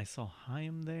 I saw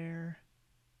Haim there.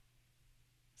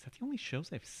 Is that the only shows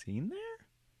I've seen there?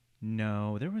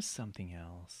 No, there was something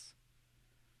else.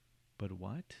 But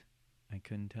what? I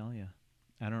couldn't tell you.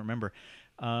 I don't remember.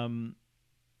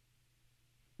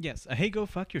 Yes, a hey, go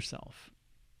fuck yourself.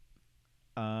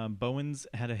 Bowens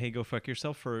had a "Hey, go fuck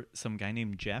yourself" for some guy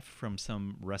named Jeff from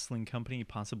some wrestling company,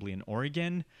 possibly in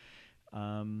Oregon.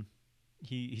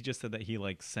 He just said that he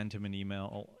like sent him an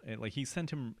email, like he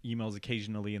sent him emails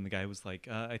occasionally, and the guy was like,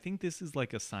 I think this is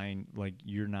like a sign like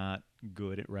you're not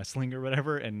good at wrestling or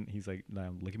whatever. And he's like,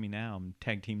 no, look at me now, I'm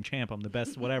tag team champ, I'm the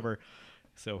best, whatever.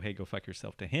 So "Hey, go fuck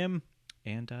yourself" to him,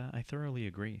 and I thoroughly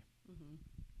agree.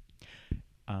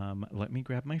 Let me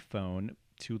grab my phone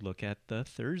to look at the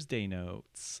Thursday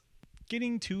notes.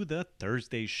 Getting to the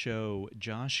Thursday show,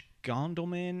 Josh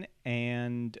Gondelman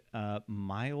and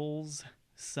Miles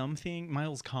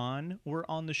Kahn were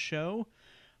on the show.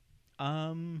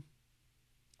 A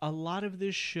lot of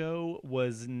this show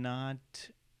was not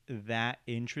that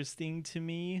interesting to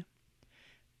me,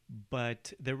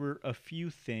 but there were a few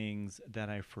things that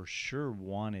I for sure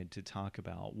wanted to talk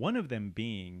about. One of them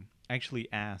being,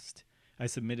 I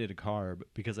submitted a carb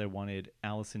because I wanted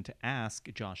Allison to ask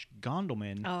Josh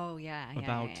Gondelman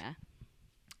about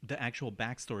the actual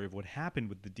backstory of what happened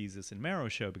with the Desus and Mero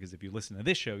show, because if you listen to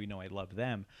this show, you know I love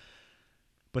them.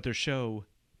 But their show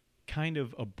kind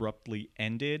of abruptly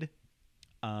ended,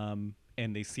 and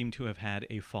they seem to have had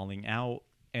a falling out.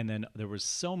 And then there was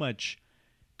so much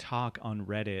talk on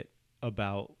Reddit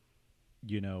about,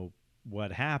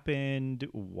 what happened,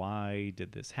 why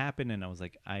did this happen, and I was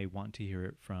like, I want to hear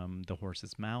it from the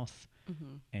horse's mouth.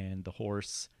 And the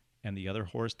horse and the other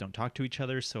horse don't talk to each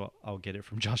other, so I'll get it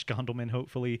from Josh Gondelman,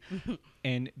 hopefully.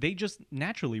 And they just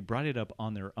naturally brought it up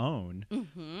on their own.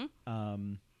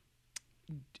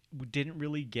 Didn't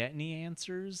really get any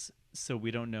answers, so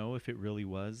we don't know if it really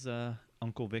was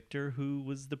Uncle Victor who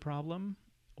was the problem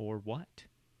or what.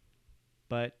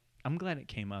 But I'm glad it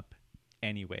came up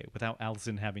anyway, without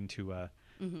Allison having to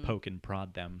poke and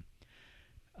prod them,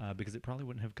 because it probably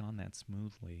wouldn't have gone that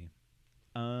smoothly.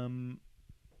 And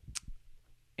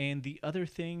the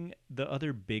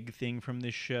other big thing from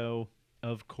this show,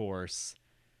 of course,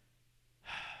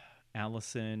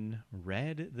 Allison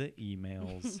read the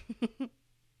emails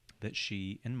that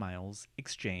she and Miles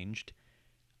exchanged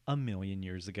 1,000,000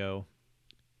 years ago.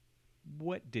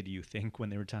 What did you think when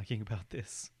they were talking about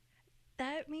this?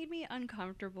 That made me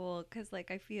uncomfortable because, like,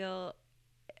 I feel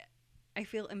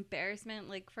embarrassment,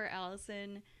 like, for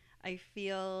Allison. I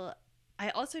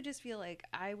also just feel like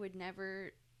I would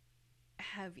never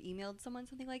have emailed someone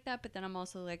something like that, but then I'm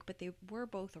also like, but they were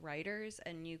both writers,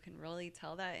 and you can really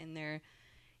tell that in their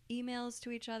emails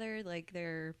to each other. Like,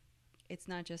 it's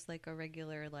not just like a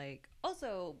regular, like,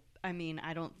 also, I mean,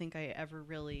 I don't think I ever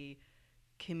really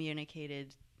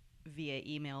communicated via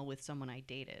email with someone I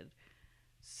dated.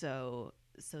 So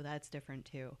that's different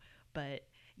too. But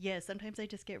yeah, sometimes I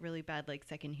just get really bad, like,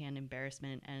 secondhand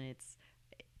embarrassment, and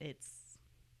it's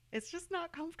just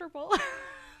not comfortable.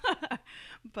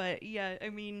 But yeah, I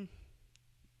mean,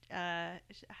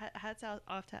 hats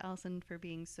off to Allison for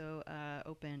being so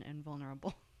open and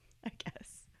vulnerable, I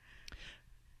guess.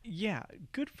 Yeah,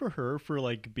 good for her for,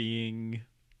 like, being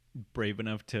brave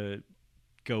enough to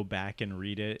go back and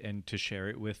read it and to share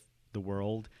it with the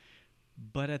world.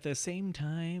 But at the same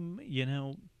time, you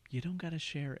don't got to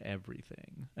share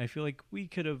everything. I feel like we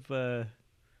could have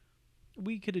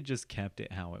just kept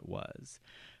it how it was.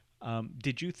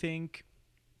 Did you think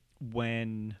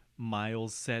when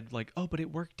Miles said, like, oh, but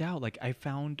it worked out, like, I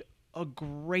found a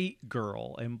great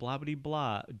girl and blah, blah,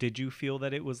 blah, did you feel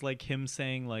that it was like him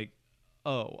saying, like,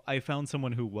 oh, I found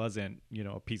someone who wasn't,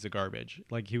 a piece of garbage?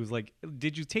 Like, he was like,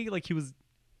 did you take it like he was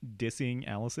dissing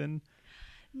Allison?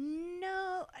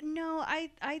 No,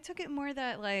 I took it more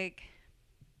that, like,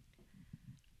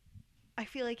 I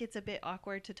feel like it's a bit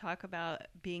awkward to talk about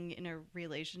being in a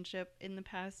relationship in the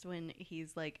past when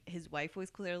he's like, his wife was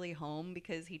clearly home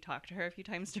because he talked to her a few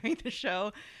times during the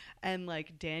show, and,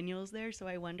 like, Daniel's there. So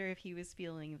I wonder if he was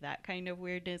feeling that kind of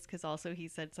weirdness, because also he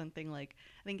said something like,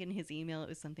 I think in his email it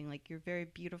was something like, you're very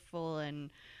beautiful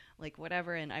and, like,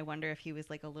 whatever. And I wonder if he was,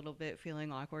 like, a little bit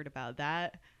feeling awkward about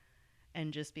that,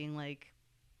 and just being like,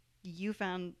 you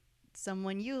found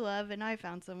someone you love and I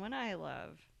found someone I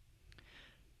love.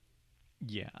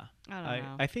 Yeah. I don't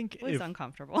know. I think it was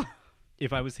uncomfortable.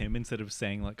 If I was him, instead of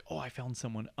saying, like, oh, I found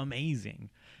someone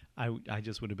amazing, I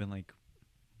just would have been like,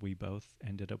 we both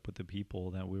ended up with the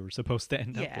people that we were supposed to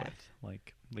end up with.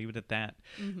 Like, leave it at that.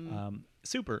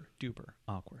 Super duper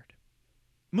awkward.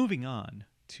 Moving on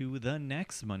to the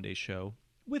next Monday show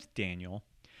with Daniel.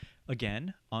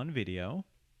 Again, on video.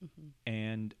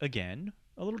 And again,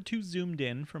 a little too zoomed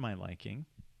in for my liking.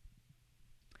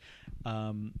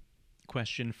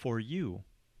 Question for you.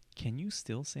 Can you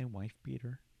still say wife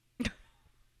beater?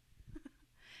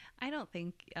 I don't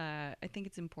think, I think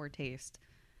it's in poor taste.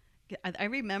 I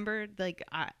remember, like,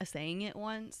 saying it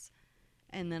once,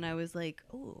 And then I was like,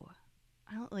 oh,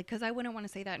 I don't like, because I wouldn't want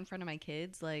to say that in front of my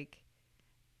kids. Like,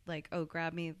 oh,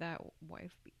 grab me that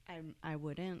wife. I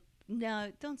wouldn't.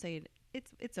 No, don't say it.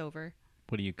 It's over.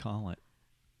 What do you call it?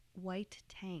 White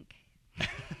tank.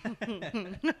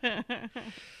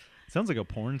 Sounds like a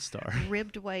porn star.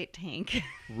 Ribbed white tank.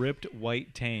 Ripped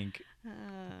white tank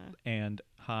and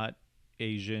hot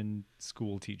Asian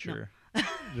school teacher. No.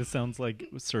 This sounds like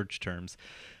search terms.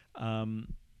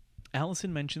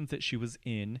 Allison mentions that she was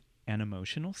in an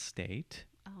emotional state.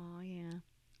 Oh, yeah.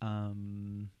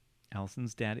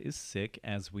 Allison's dad is sick,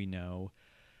 as we know.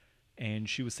 And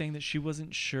she was saying that she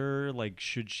wasn't sure, like,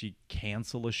 should she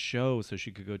cancel a show so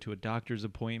she could go to a doctor's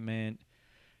appointment?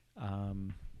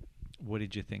 What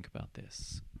did you think about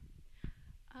this?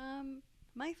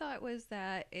 My thought was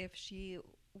that if she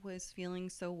was feeling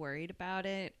so worried about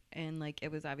it and, like,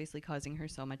 it was obviously causing her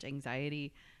so much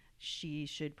anxiety, she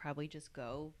should probably just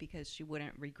go, because she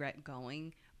wouldn't regret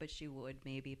going, but she would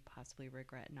maybe possibly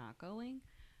regret not going.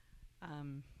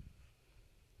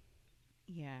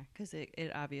 Yeah, because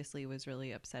it obviously was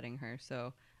really upsetting her.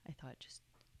 So I thought just,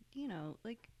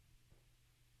 like,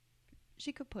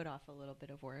 she could put off a little bit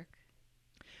of work.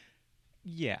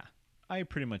 Yeah, I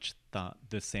pretty much thought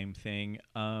the same thing.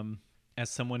 As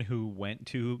someone who went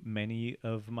to many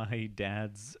of my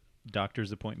dad's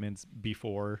doctor's appointments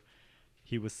before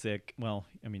he was sick, well,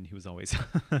 I mean, he was always,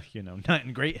 not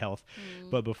in great health,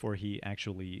 but before he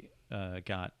actually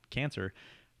got cancer,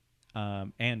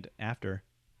 and after,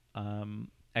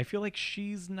 I feel like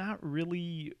she's not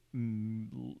really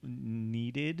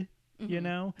needed,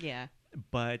 Yeah.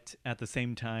 But at the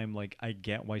same time, like, I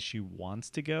get why she wants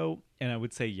to go. And I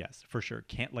would say, yes, for sure.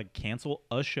 Can't, like, cancel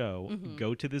a show,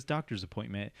 go to this doctor's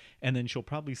appointment, and then she'll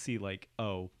probably see, like,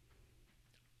 oh,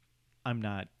 I'm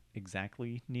not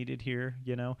exactly needed here,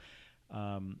 And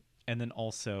then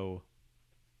also,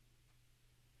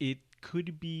 it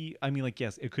could be, I mean, like,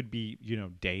 yes, it could be,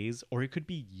 days, or it could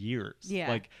be years. Yeah.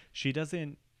 Like, she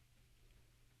doesn't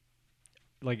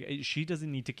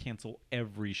need to cancel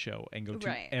every show and go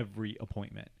to every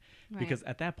appointment. Right. Because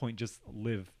at that point, just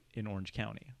live in Orange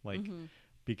County. Like,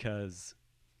 because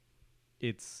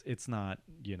it's not,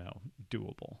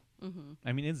 doable.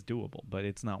 I mean, it's doable, but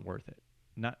it's not worth it.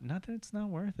 Not that it's not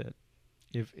worth it.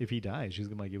 If he dies, she's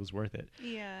gonna be like, it was worth it.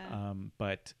 Yeah.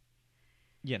 But,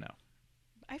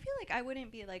 I feel like I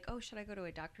wouldn't be like, oh, should I go to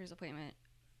a doctor's appointment?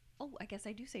 Oh, I guess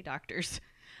I do say doctors.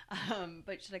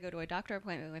 But should I go to a doctor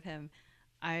appointment with him?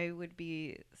 I would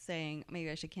be saying maybe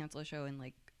I should cancel a show and,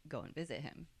 like, go and visit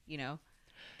him,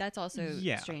 That's also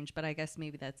strange, but I guess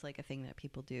maybe that's, like, a thing that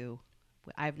people do.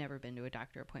 I've never been to a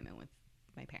doctor appointment with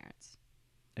my parents.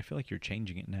 I feel like you're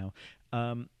changing it now.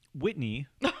 Whitney,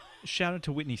 shout out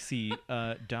to Whitney C.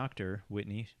 Dr.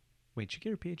 Whitney. Wait, she get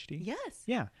her PhD? Yes.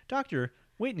 Yeah. Dr.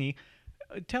 Whitney,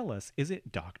 tell us, is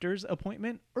it doctor's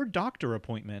appointment or doctor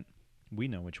appointment? We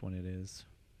know which one it is.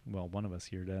 Well, one of us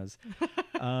here does.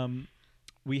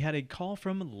 We had a call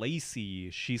from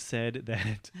Lacey. She said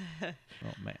that,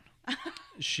 oh man,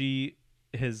 she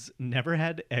has never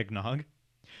had eggnog.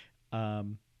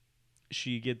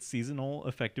 She gets seasonal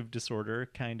affective disorder,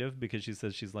 kind of, because she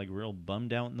says she's, like, real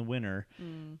bummed out in the winter.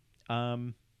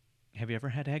 Have you ever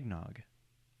had eggnog?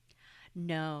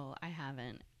 No, I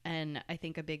haven't. And I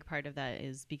think a big part of that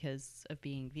is because of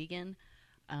being vegan.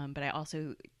 But I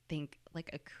also think,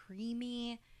 like, a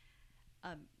creamy,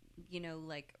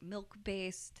 like,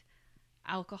 milk-based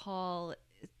alcohol,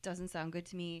 it doesn't sound good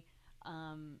to me.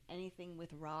 Anything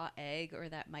with raw egg or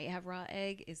that might have raw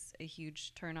egg is a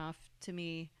huge turnoff to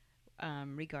me,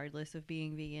 regardless of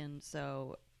being vegan.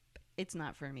 So it's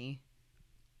not for me.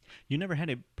 You never had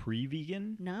a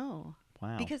pre-vegan? No.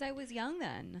 Wow. Because I was young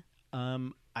then.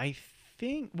 I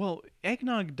think, well,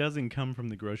 eggnog doesn't come from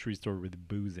the grocery store with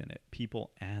booze in it.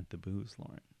 People add the booze,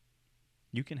 Lauren.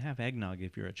 You can have eggnog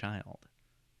if you're a child.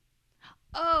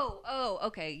 Oh,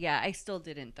 okay. Yeah, I still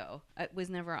didn't, though. It was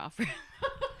never offered.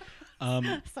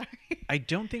 Sorry. I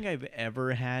don't think I've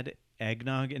ever had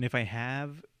eggnog, and if I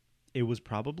have, it was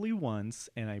probably once,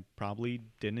 and I probably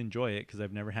didn't enjoy it because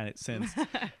I've never had it since.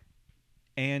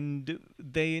 And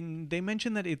they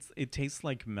mentioned that it tastes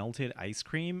like melted ice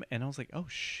cream, and I was like, oh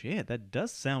shit, that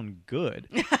does sound good.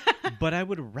 But I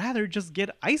would rather just get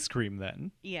ice cream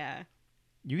then. Yeah.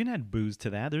 You can add booze to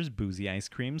that. There's boozy ice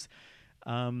creams.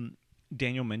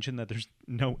 Daniel mentioned that there's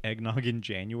no eggnog in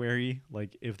January.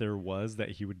 Like, if there was,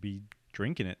 that he would be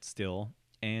drinking it still.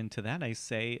 And to that I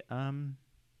say,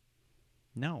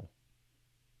 no.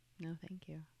 No, thank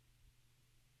you.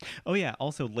 Oh, yeah.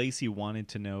 Also, Lacey wanted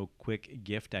to know quick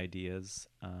gift ideas.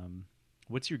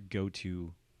 What's your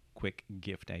go-to quick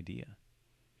gift idea?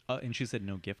 And she said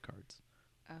no gift cards.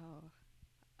 Oh.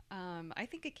 I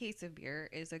think a case of beer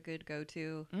is a good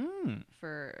go-to Mm.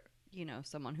 for,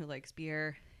 someone who likes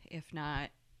beer. If not,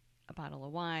 a bottle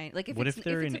of wine. Like What if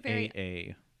they're it's in a very,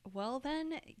 AA? well,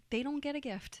 then they don't get a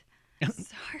gift.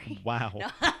 Sorry. Wow. No.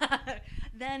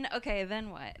 Then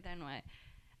what? Then what?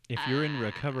 If you're in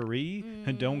recovery,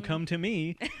 don't come to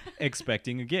me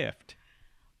expecting a gift.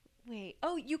 Wait.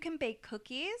 Oh, you can bake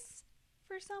cookies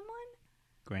for someone?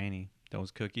 Granny,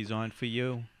 those cookies aren't for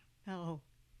you. No.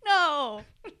 No.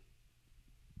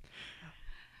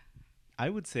 I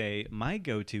would say my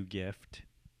go-to gift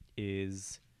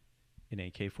is an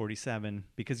AK-47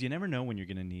 because you never know when you're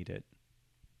going to need it.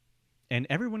 And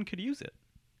everyone could use it.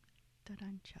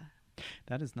 Da-duncha.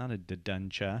 That is not a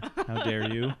daduncha. How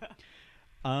dare you?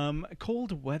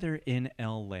 Cold weather in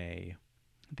LA.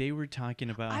 They were talking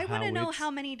about I want to know it's... how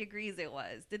many degrees it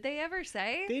was. Did they ever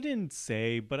say? They didn't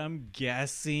say, but I'm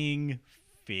guessing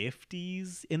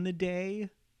 50s in the day.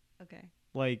 Okay.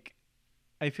 Like,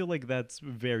 I feel like that's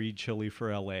very chilly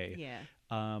for LA. Yeah.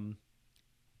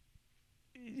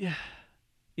 Yeah.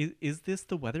 Is this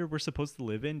the weather we're supposed to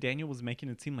live in? Daniel was making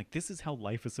it seem like this is how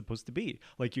life is supposed to be.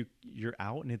 Like you're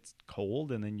out and it's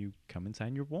cold, and then you come inside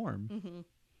and you're warm. Mm-hmm.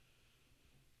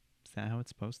 Is that how it's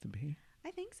supposed to be? I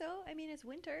think so. I mean, it's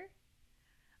winter.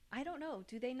 I don't know.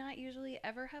 Do they not usually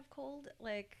ever have cold?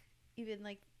 Like, even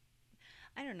like,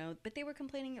 I don't know. But they were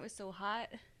complaining it was so hot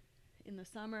in the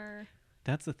summer.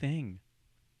 That's the thing.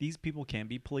 These people can't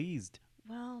be pleased.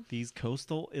 Well, These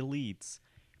coastal elites.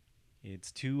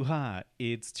 It's too hot.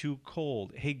 It's too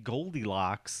cold. Hey,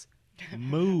 Goldilocks,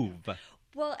 move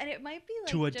well, and it might be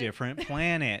like to a different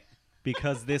planet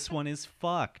because this one is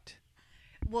fucked.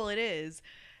 Well, it is.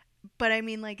 But I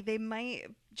mean, like, they might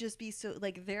just be so,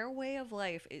 like, their way of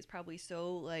life is probably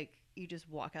so, like, you just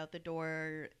walk out the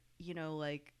door,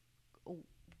 like,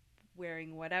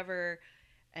 wearing whatever,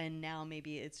 and now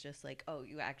maybe it's just like, oh,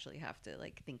 you actually have to,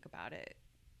 like, think about it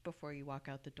before you walk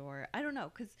out the door. I don't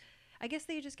know, because I guess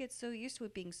they just get so used to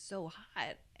it being so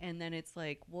hot, and then it's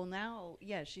like, well, now,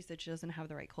 yeah, she said she doesn't have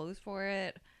the right clothes for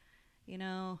it,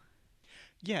 Yeah,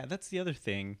 that's the other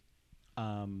thing.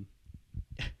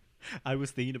 I was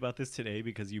thinking about this today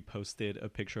because you posted a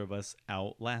picture of us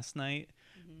out last night,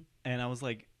 and I was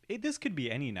like, this could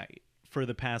be any night for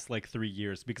the past, like, 3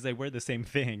 years because I wear the same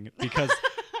thing because,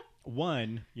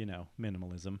 one,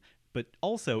 minimalism, but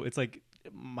also it's like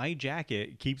my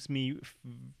jacket keeps me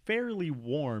fairly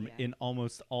warm in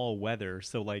almost all weather,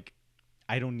 so, like,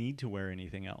 I don't need to wear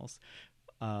anything else.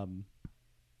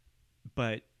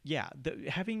 But, yeah,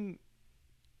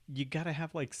 you gotta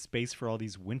have, like, space for all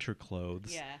these winter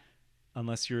clothes. Yeah.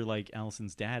 Unless you're like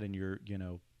Allison's dad and you're,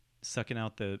 sucking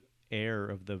out the air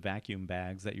of the vacuum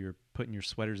bags that you're putting your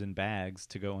sweaters in bags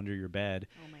to go under your bed.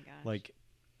 Oh my gosh. Like,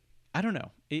 I don't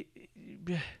know.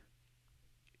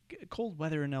 Cold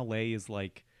weather in LA is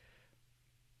like,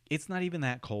 it's not even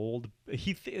that cold.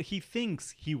 He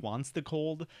thinks he wants the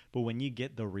cold, but when you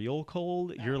get the real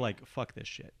cold, you're like, fuck this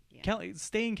shit. Yeah.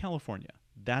 Stay in California.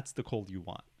 That's the cold you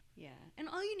want. Yeah. And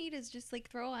all you need is just,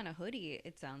 like, throw on a hoodie,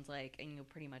 it sounds like, and you'll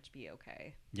pretty much be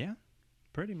okay. Yeah,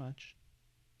 pretty much.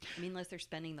 I mean, unless they're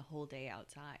spending the whole day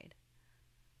outside.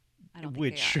 I don't think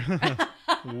Which they are.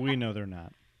 we know they're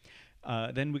not.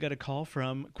 Then we got a call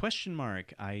from ?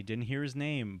 I didn't hear his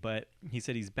name, but he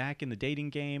said he's back in the dating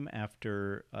game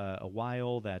after a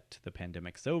while that the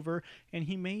pandemic's over, and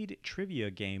he made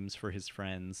trivia games for his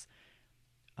friends.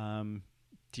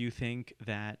 Do you think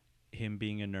that him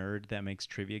being a nerd that makes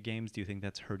trivia games, do you think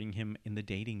that's hurting him in the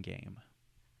dating game?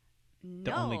 No.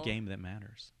 The only game that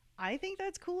matters. I think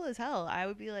that's cool as hell. I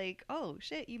would be like, oh,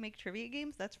 shit, you make trivia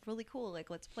games? That's really cool. Like,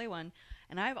 let's play one.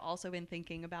 And I've also been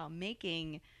thinking about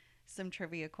making some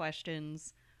trivia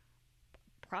questions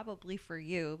probably for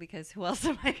you, because who else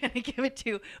am I going to give it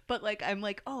to? But, like, I'm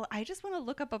like, oh, I just want to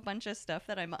look up a bunch of stuff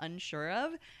that I'm unsure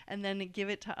of and then give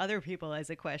it to other people as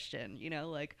a question,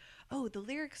 like, oh, the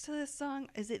lyrics to this song,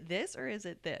 is it this or is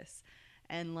it this?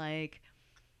 And, like,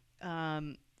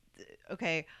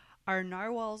 okay, are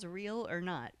narwhals real or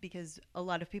not? Because a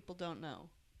lot of people don't know.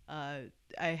 I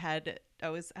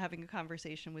was having a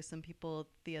conversation with some people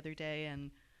the other day,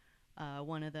 and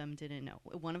one of them didn't know.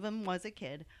 One of them was a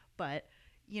kid, but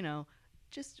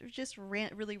just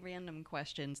really random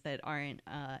questions that aren't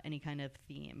any kind of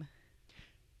theme.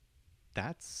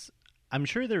 I'm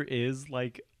sure there is,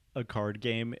 like, a card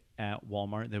game at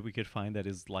Walmart that we could find that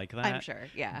is like that. I'm sure,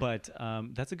 yeah. But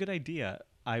that's a good idea.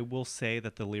 I will say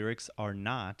that the lyrics are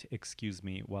not, excuse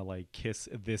me while I kiss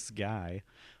this guy,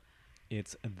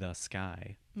 it's the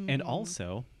sky. Mm-hmm. And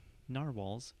also,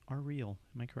 narwhals are real.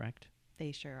 Am I correct?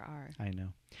 They sure are. I know.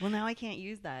 Well, now I can't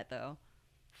use that, though.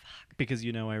 Fuck. Because I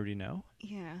already know?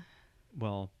 Yeah.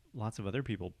 Well, lots of other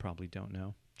people probably don't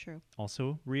know. True.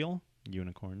 Also real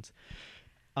unicorns.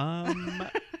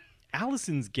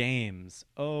 Allison's games.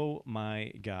 Oh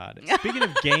my God. Speaking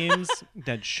of games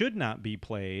that should not be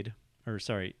played, or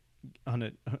sorry, on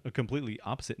a completely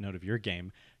opposite note of your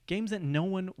game, games that no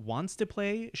one wants to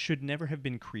play, should never have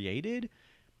been created,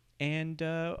 and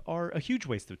are a huge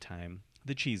waste of time.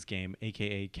 The cheese game,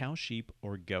 aka cow, sheep,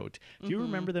 or goat. Do you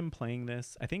remember them playing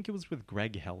this? I think it was with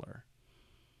Greg Heller.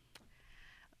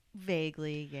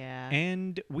 Vaguely, yeah.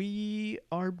 And we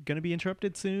are going to be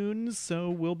interrupted soon, so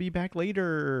we'll be back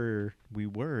later. We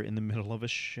were in the middle of a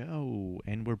show,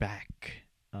 and we're back.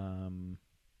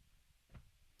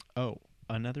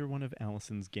 Another one of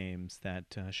Allison's games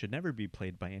that should never be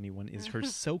played by anyone is her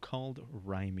so-called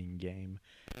rhyming game.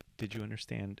 Did you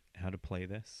understand how to play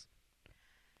this?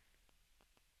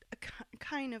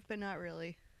 Kind of, but not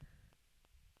really.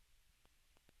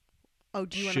 Oh,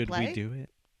 do you want to Should play? we do it?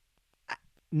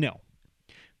 No.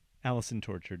 Allison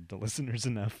tortured the listeners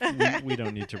enough. We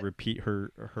don't need to repeat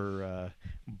her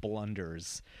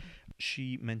blunders.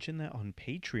 She mentioned that on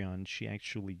Patreon, she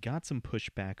actually got some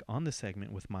pushback on the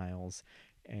segment with Miles,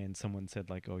 and someone said,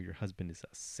 like, oh, your husband is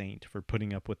a saint for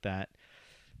putting up with that.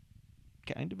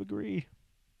 Kind of agree.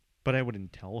 But I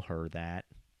wouldn't tell her that.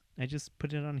 I just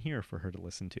put it on here for her to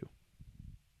listen to.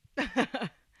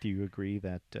 Do you agree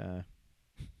that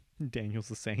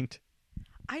Daniel's a saint?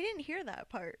 I didn't hear that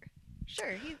part.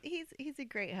 Sure, he's a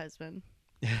great husband.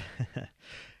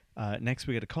 Next,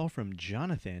 we got a call from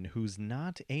Jonathan, who's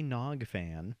not a Nog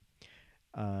fan.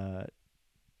 And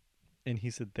he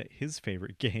said that his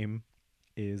favorite game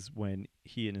is when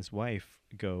he and his wife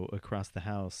go across the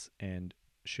house and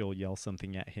she'll yell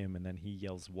something at him and then he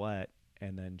yells what?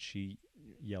 And then she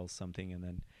yells something and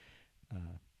then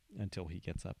until he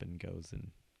gets up and goes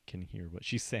and can hear what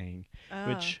she's saying.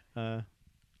 Which,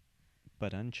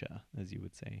 Badancha, as you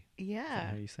would say. Yeah. Is that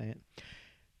how you say it?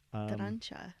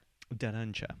 Tarancha.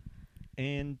 Dadancha.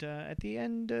 And at the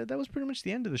end, that was pretty much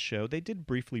the end of the show. They did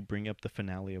briefly bring up the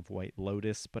finale of White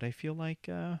Lotus, but I feel like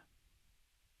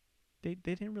they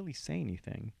didn't really say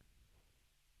anything.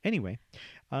 Anyway,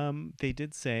 they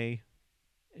did say,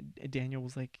 Daniel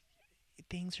was like,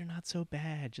 things are not so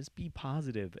bad, just be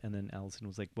positive. And then Allison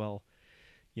was like, well,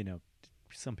 you know,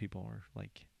 some people are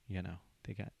like, you know,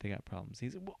 they got problems.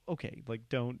 He's well, okay, like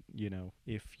don't, you know,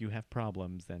 if you have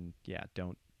problems, then yeah,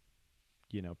 don't,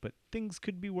 you know, but things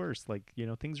could be worse. Like, you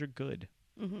know, things are good.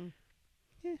 Mm-hmm.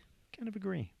 Yeah, kind of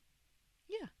agree.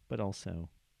 Yeah. But also,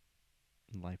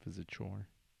 life is a chore.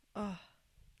 Oh,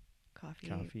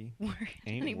 coffee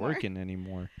Ain't working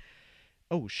anymore.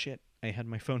 Oh shit! I had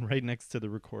my phone right next to the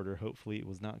recorder. Hopefully, it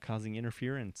was not causing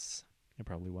interference. It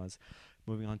probably was.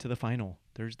 Moving on to the final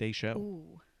Thursday show.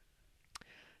 Ooh.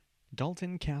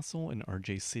 Dalton Castle and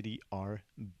RJ City are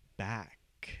back.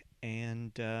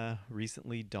 And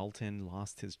recently Dalton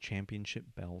lost his championship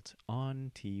belt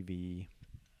on TV.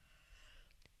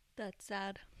 That's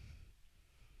sad.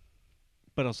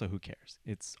 But also, who cares?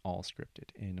 It's all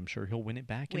scripted. And I'm sure he'll win it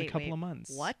back in a couple of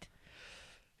months. What?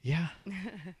 Yeah.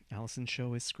 Allison's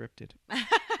show is scripted.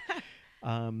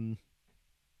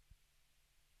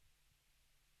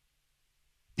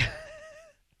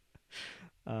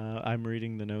 I'm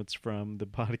reading the notes from the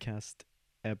podcast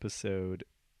episode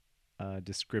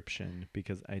description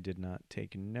because I did not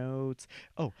take notes.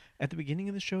 Oh, at the beginning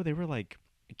of the show, they were like,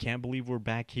 I can't believe we're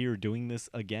back here doing this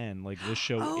again. Like, this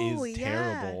show is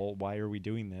terrible. Why are we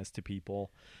doing this to people?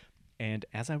 And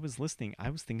as I was listening, I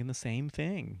was thinking the same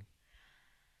thing.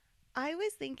 I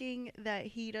was thinking that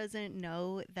he doesn't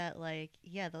know that, like,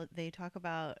 yeah, they talk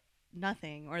about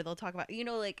nothing, or they'll talk about, you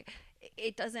know, like,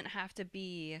 it doesn't have to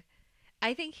be.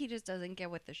 I think he just doesn't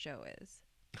get what the show is.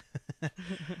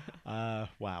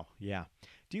 Wow. Yeah.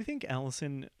 Do you think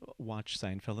Allison watched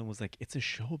Seinfeld and was like, it's a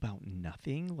show about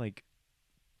nothing? Like,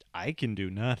 I can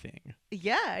do nothing.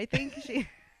 Yeah, I think she.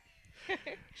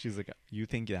 She's like, you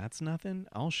think that's nothing?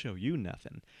 I'll show you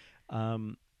nothing.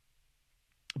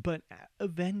 But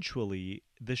eventually,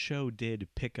 the show did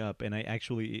pick up, and I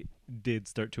actually did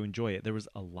start to enjoy it. There was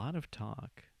a lot of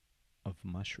talk of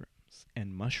mushrooms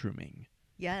and mushrooming.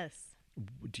 Yes.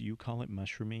 Do you call it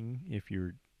mushrooming if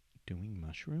you're doing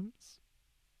mushrooms?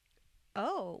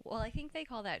 Oh, well, I think they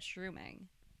call that shrooming.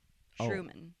 Oh.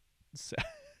 Shroomin'.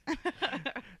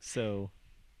 So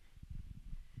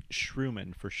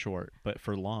shroomin' for short, but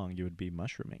for long, you would be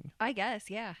mushrooming. I guess,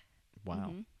 yeah. Wow.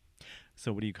 Mhm.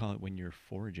 So what do you call it when you're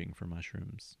foraging for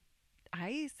mushrooms?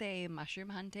 I say mushroom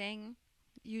hunting,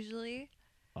 usually.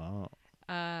 Oh.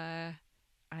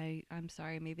 I'm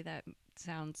sorry, maybe that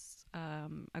sounds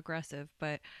aggressive,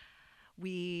 but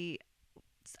we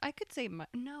I could say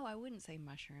no. I wouldn't say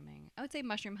mushrooming. I would say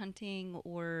mushroom hunting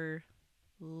or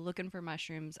looking for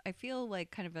mushrooms. I feel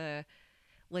like kind of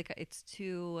it's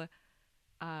too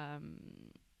um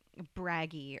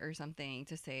braggy or something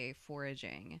to say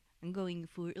foraging. I'm going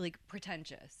for like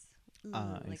pretentious. Ooh,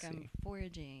 I like I'm see.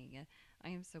 foraging. I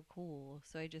am so cool.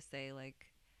 So I just say like,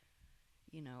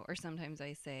 or sometimes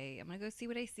I say I'm gonna go see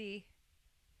what I see,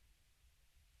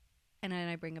 and then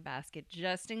I bring a basket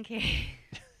just in case.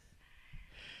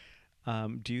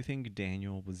 Do you think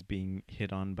Daniel was being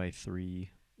hit on by 3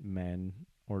 men,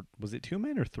 or was it 2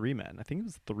 men or 3 men? I think it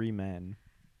was 3 men,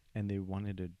 and they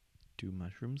wanted to do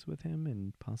mushrooms with him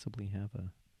and possibly have a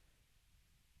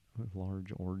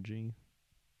large orgy.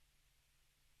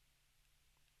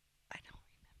 I don't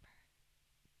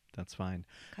That's fine.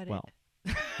 cut Well,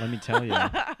 it. let me tell you,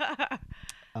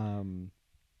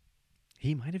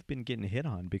 he might have been getting hit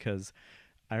on because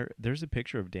there's a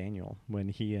picture of Daniel when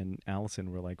he and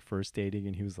Allison were like first dating,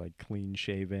 and he was like clean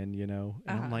shaven, and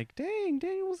I'm like, dang,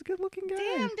 Daniel was a good looking guy.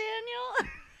 Damn,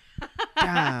 Daniel.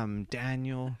 Damn,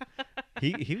 Daniel.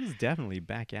 He was definitely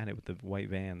back at it with the white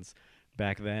Vans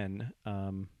back then.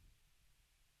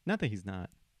 Not that he's not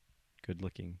good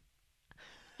looking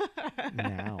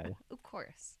now. Of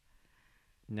course.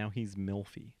 Now he's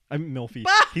milfy. I'm milfy.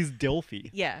 He's dilfy.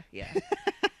 Yeah, yeah.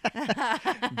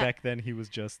 Back then he was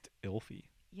just ilfy.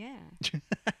 Yeah.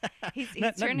 He's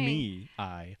Not turning. me.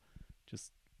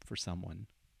 Just for someone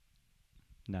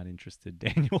not interested.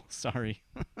 Daniel, sorry.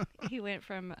 He went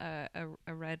from a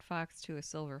red fox to a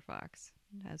silver fox,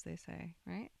 as they say,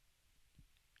 right?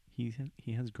 He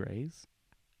has grays.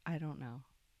 I don't know.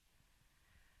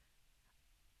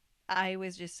 I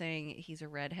was just saying he's a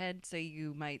redhead, so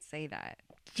you might say that,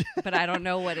 but I don't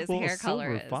know what his Well, hair a color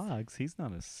silver is. fox. He's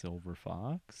not a silver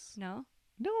fox. No,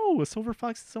 No, a silver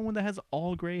fox is someone that has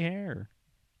all gray hair.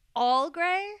 all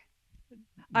gray.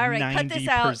 All right, cut this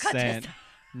out. Cut this out.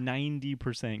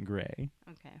 90% gray.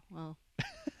 Okay, well,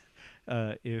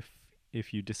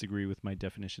 If you disagree with my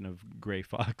definition of gray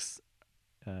fox,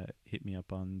 hit me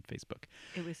up on Facebook.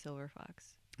 it was silver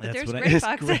fox. But That's there's what gray I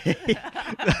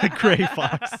fox. Gray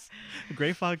fox.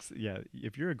 Gray fox. Yeah,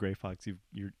 if you're a gray fox,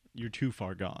 you're too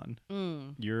far gone.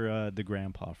 Mm. You're the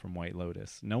grandpa from White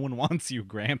Lotus. No one wants you,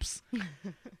 Gramps.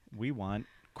 We want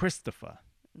Christopher.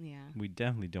 Yeah. We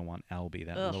definitely don't want Albie,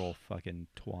 that Ugh. little fucking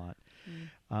twat.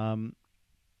 Mm.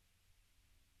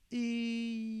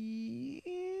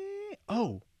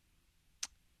 Oh,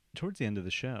 towards the end of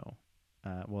the show,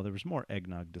 well, there was more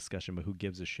eggnog discussion, but who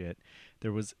gives a shit?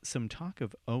 There was some talk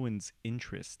of Owen's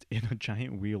interest in a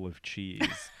giant wheel of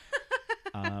cheese.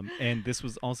 And this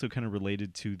was also kind of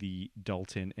related to the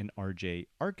Dalton and RJ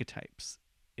archetypes.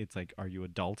 It's like, are you a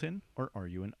Dalton or are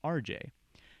you an RJ?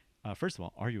 First of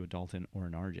all, are you a Dalton or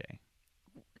an RJ?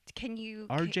 Can you?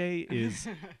 RJ is,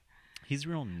 he's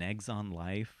real negs on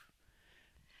life.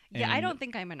 Yeah, I And don't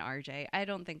think I'm an RJ. I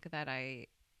don't think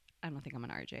I'm an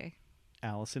RJ.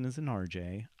 Allison is an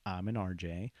RJ. I'm an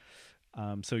RJ.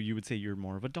 So you would say you're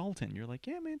more of a Dalton. You're like,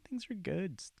 yeah, man, things are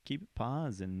good. Just keep it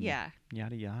pause and Yeah.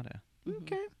 yada yada. Mhm.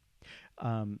 Okay.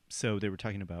 So they were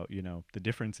talking about, the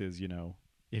difference is,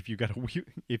 if you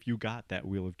got that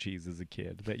wheel of cheese as a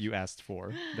kid that you asked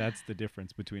for, that's the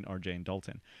difference between RJ and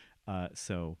Dalton.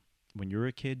 So when you were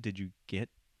a kid, did you get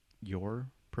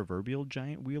your proverbial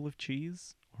giant wheel of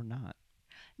cheese or not?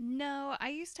 No, I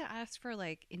used to ask for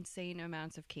like insane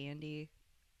amounts of candy,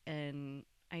 and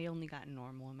I only got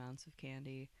normal amounts of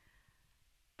candy.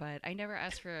 But I never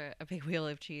asked for a big wheel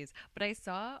of cheese. But I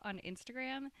saw on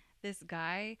Instagram this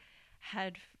guy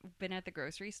had been at the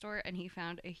grocery store and he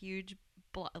found a huge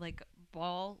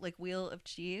wheel of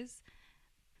cheese.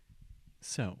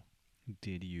 So,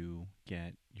 did you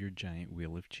get your giant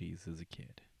wheel of cheese as a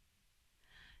kid?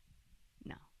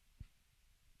 No.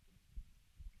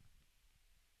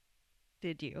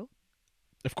 Did you?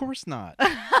 Of course not.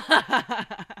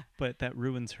 But that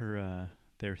ruins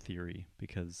their theory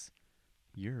because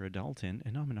you're a Dalton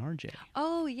and I'm an RJ.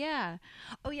 Oh yeah.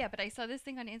 But I saw this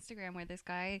thing on Instagram where this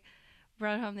guy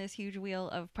brought home this huge wheel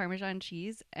of Parmesan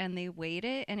cheese and they weighed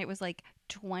it and it was like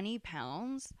 20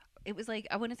 pounds. It was like,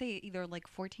 I want to say either like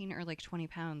 14 or like 20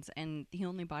 pounds, and he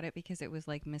only bought it because it was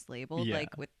like mislabeled, Yeah.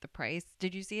 like with the price.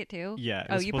 Did you see it too? Yeah. It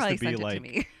Oh, was you supposed probably to be sent it like to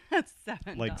me. That's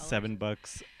 $7. like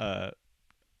 $7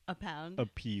 a pound. a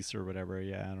piece or whatever.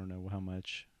 Yeah, I don't know how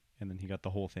much. And then he got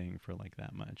the whole thing for like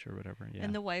that much or whatever. Yeah.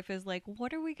 And the wife is like,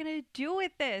 "What are we gonna do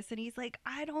with this?" And he's like,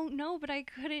 "I don't know, but I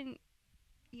couldn't,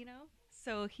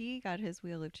 So he got his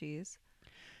wheel of cheese.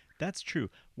 That's true.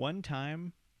 One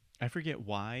time, I forget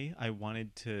why, I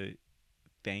wanted to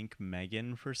thank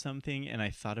Megan for something, and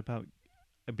I thought about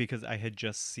because I had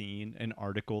just seen an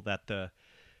article that the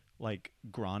like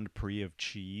Grand Prix of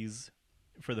cheese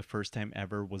for the first time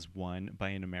ever was won by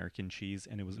an American cheese,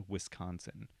 and it was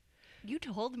Wisconsin. You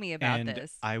told me about And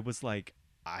this. I was like,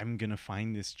 I'm gonna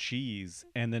find this cheese,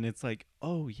 and then it's like,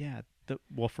 oh yeah,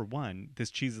 well, for one, this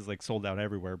cheese is like sold out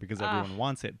everywhere because everyone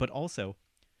wants it, but also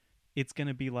it's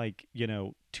gonna be like,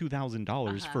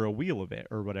 $2,000 for a wheel of it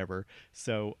or whatever.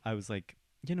 So I was like,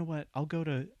 you know what, I'll go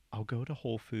to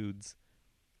Whole Foods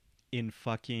in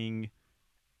fucking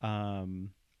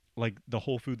like the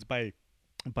Whole Foods by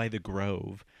the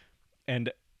Grove.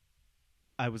 And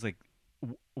I was like,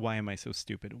 why am I so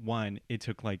stupid? One, it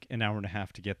took like an hour and a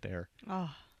half to get there. Oh.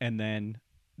 And then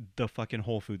the fucking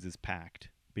Whole Foods is packed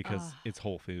because it's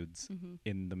Whole Foods Mm-hmm.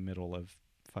 in the middle of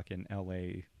fucking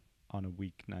LA on a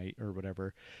weeknight or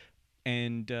whatever.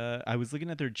 And I was looking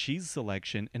at their cheese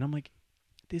selection, and I'm like,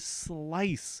 this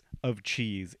slice of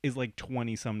cheese is like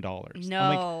 $20 some. I'm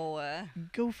No.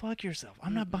 like, go fuck yourself.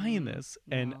 I'm not buying this.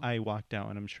 And No. I walked out,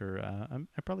 and I'm sure I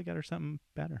probably got her something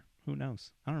better. Who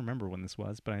knows? I don't remember when this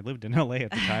was, but I lived in LA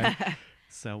at the time.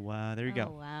 So there you Oh,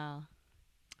 go. wow.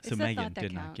 So It's the Megan thought that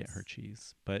did not get counts. her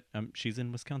cheese, but she's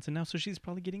in Wisconsin now, so she's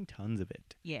probably getting tons of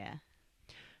it. Yeah.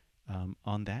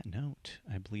 On that note,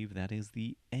 I believe that is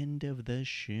the end of the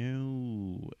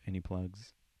show. Any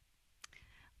plugs?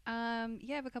 Yeah,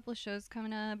 I have a couple of shows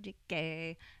coming up.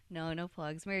 JK. No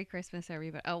plugs. Merry Christmas,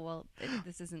 everybody. Oh, well,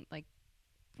 this isn't like,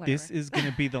 whatever. This is going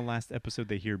to be the last episode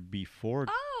they hear before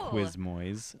Oh!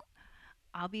 Quismois.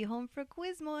 I'll be home for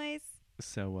Quismois.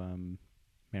 So,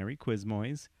 Merry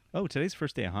Quismois. Oh, today's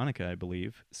first day of Hanukkah, I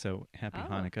believe. So, happy Oh.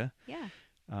 Hanukkah. Yeah.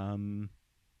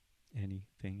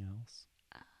 Anything else?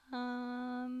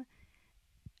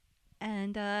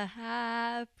 And a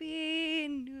happy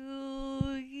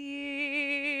new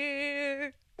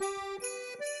year.